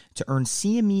Learn to earn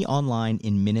CME online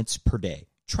in minutes per day.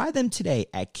 Try them today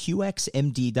at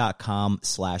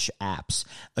qxmd.com/apps.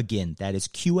 Again, that is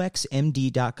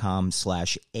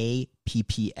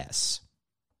qxmd.com/apps.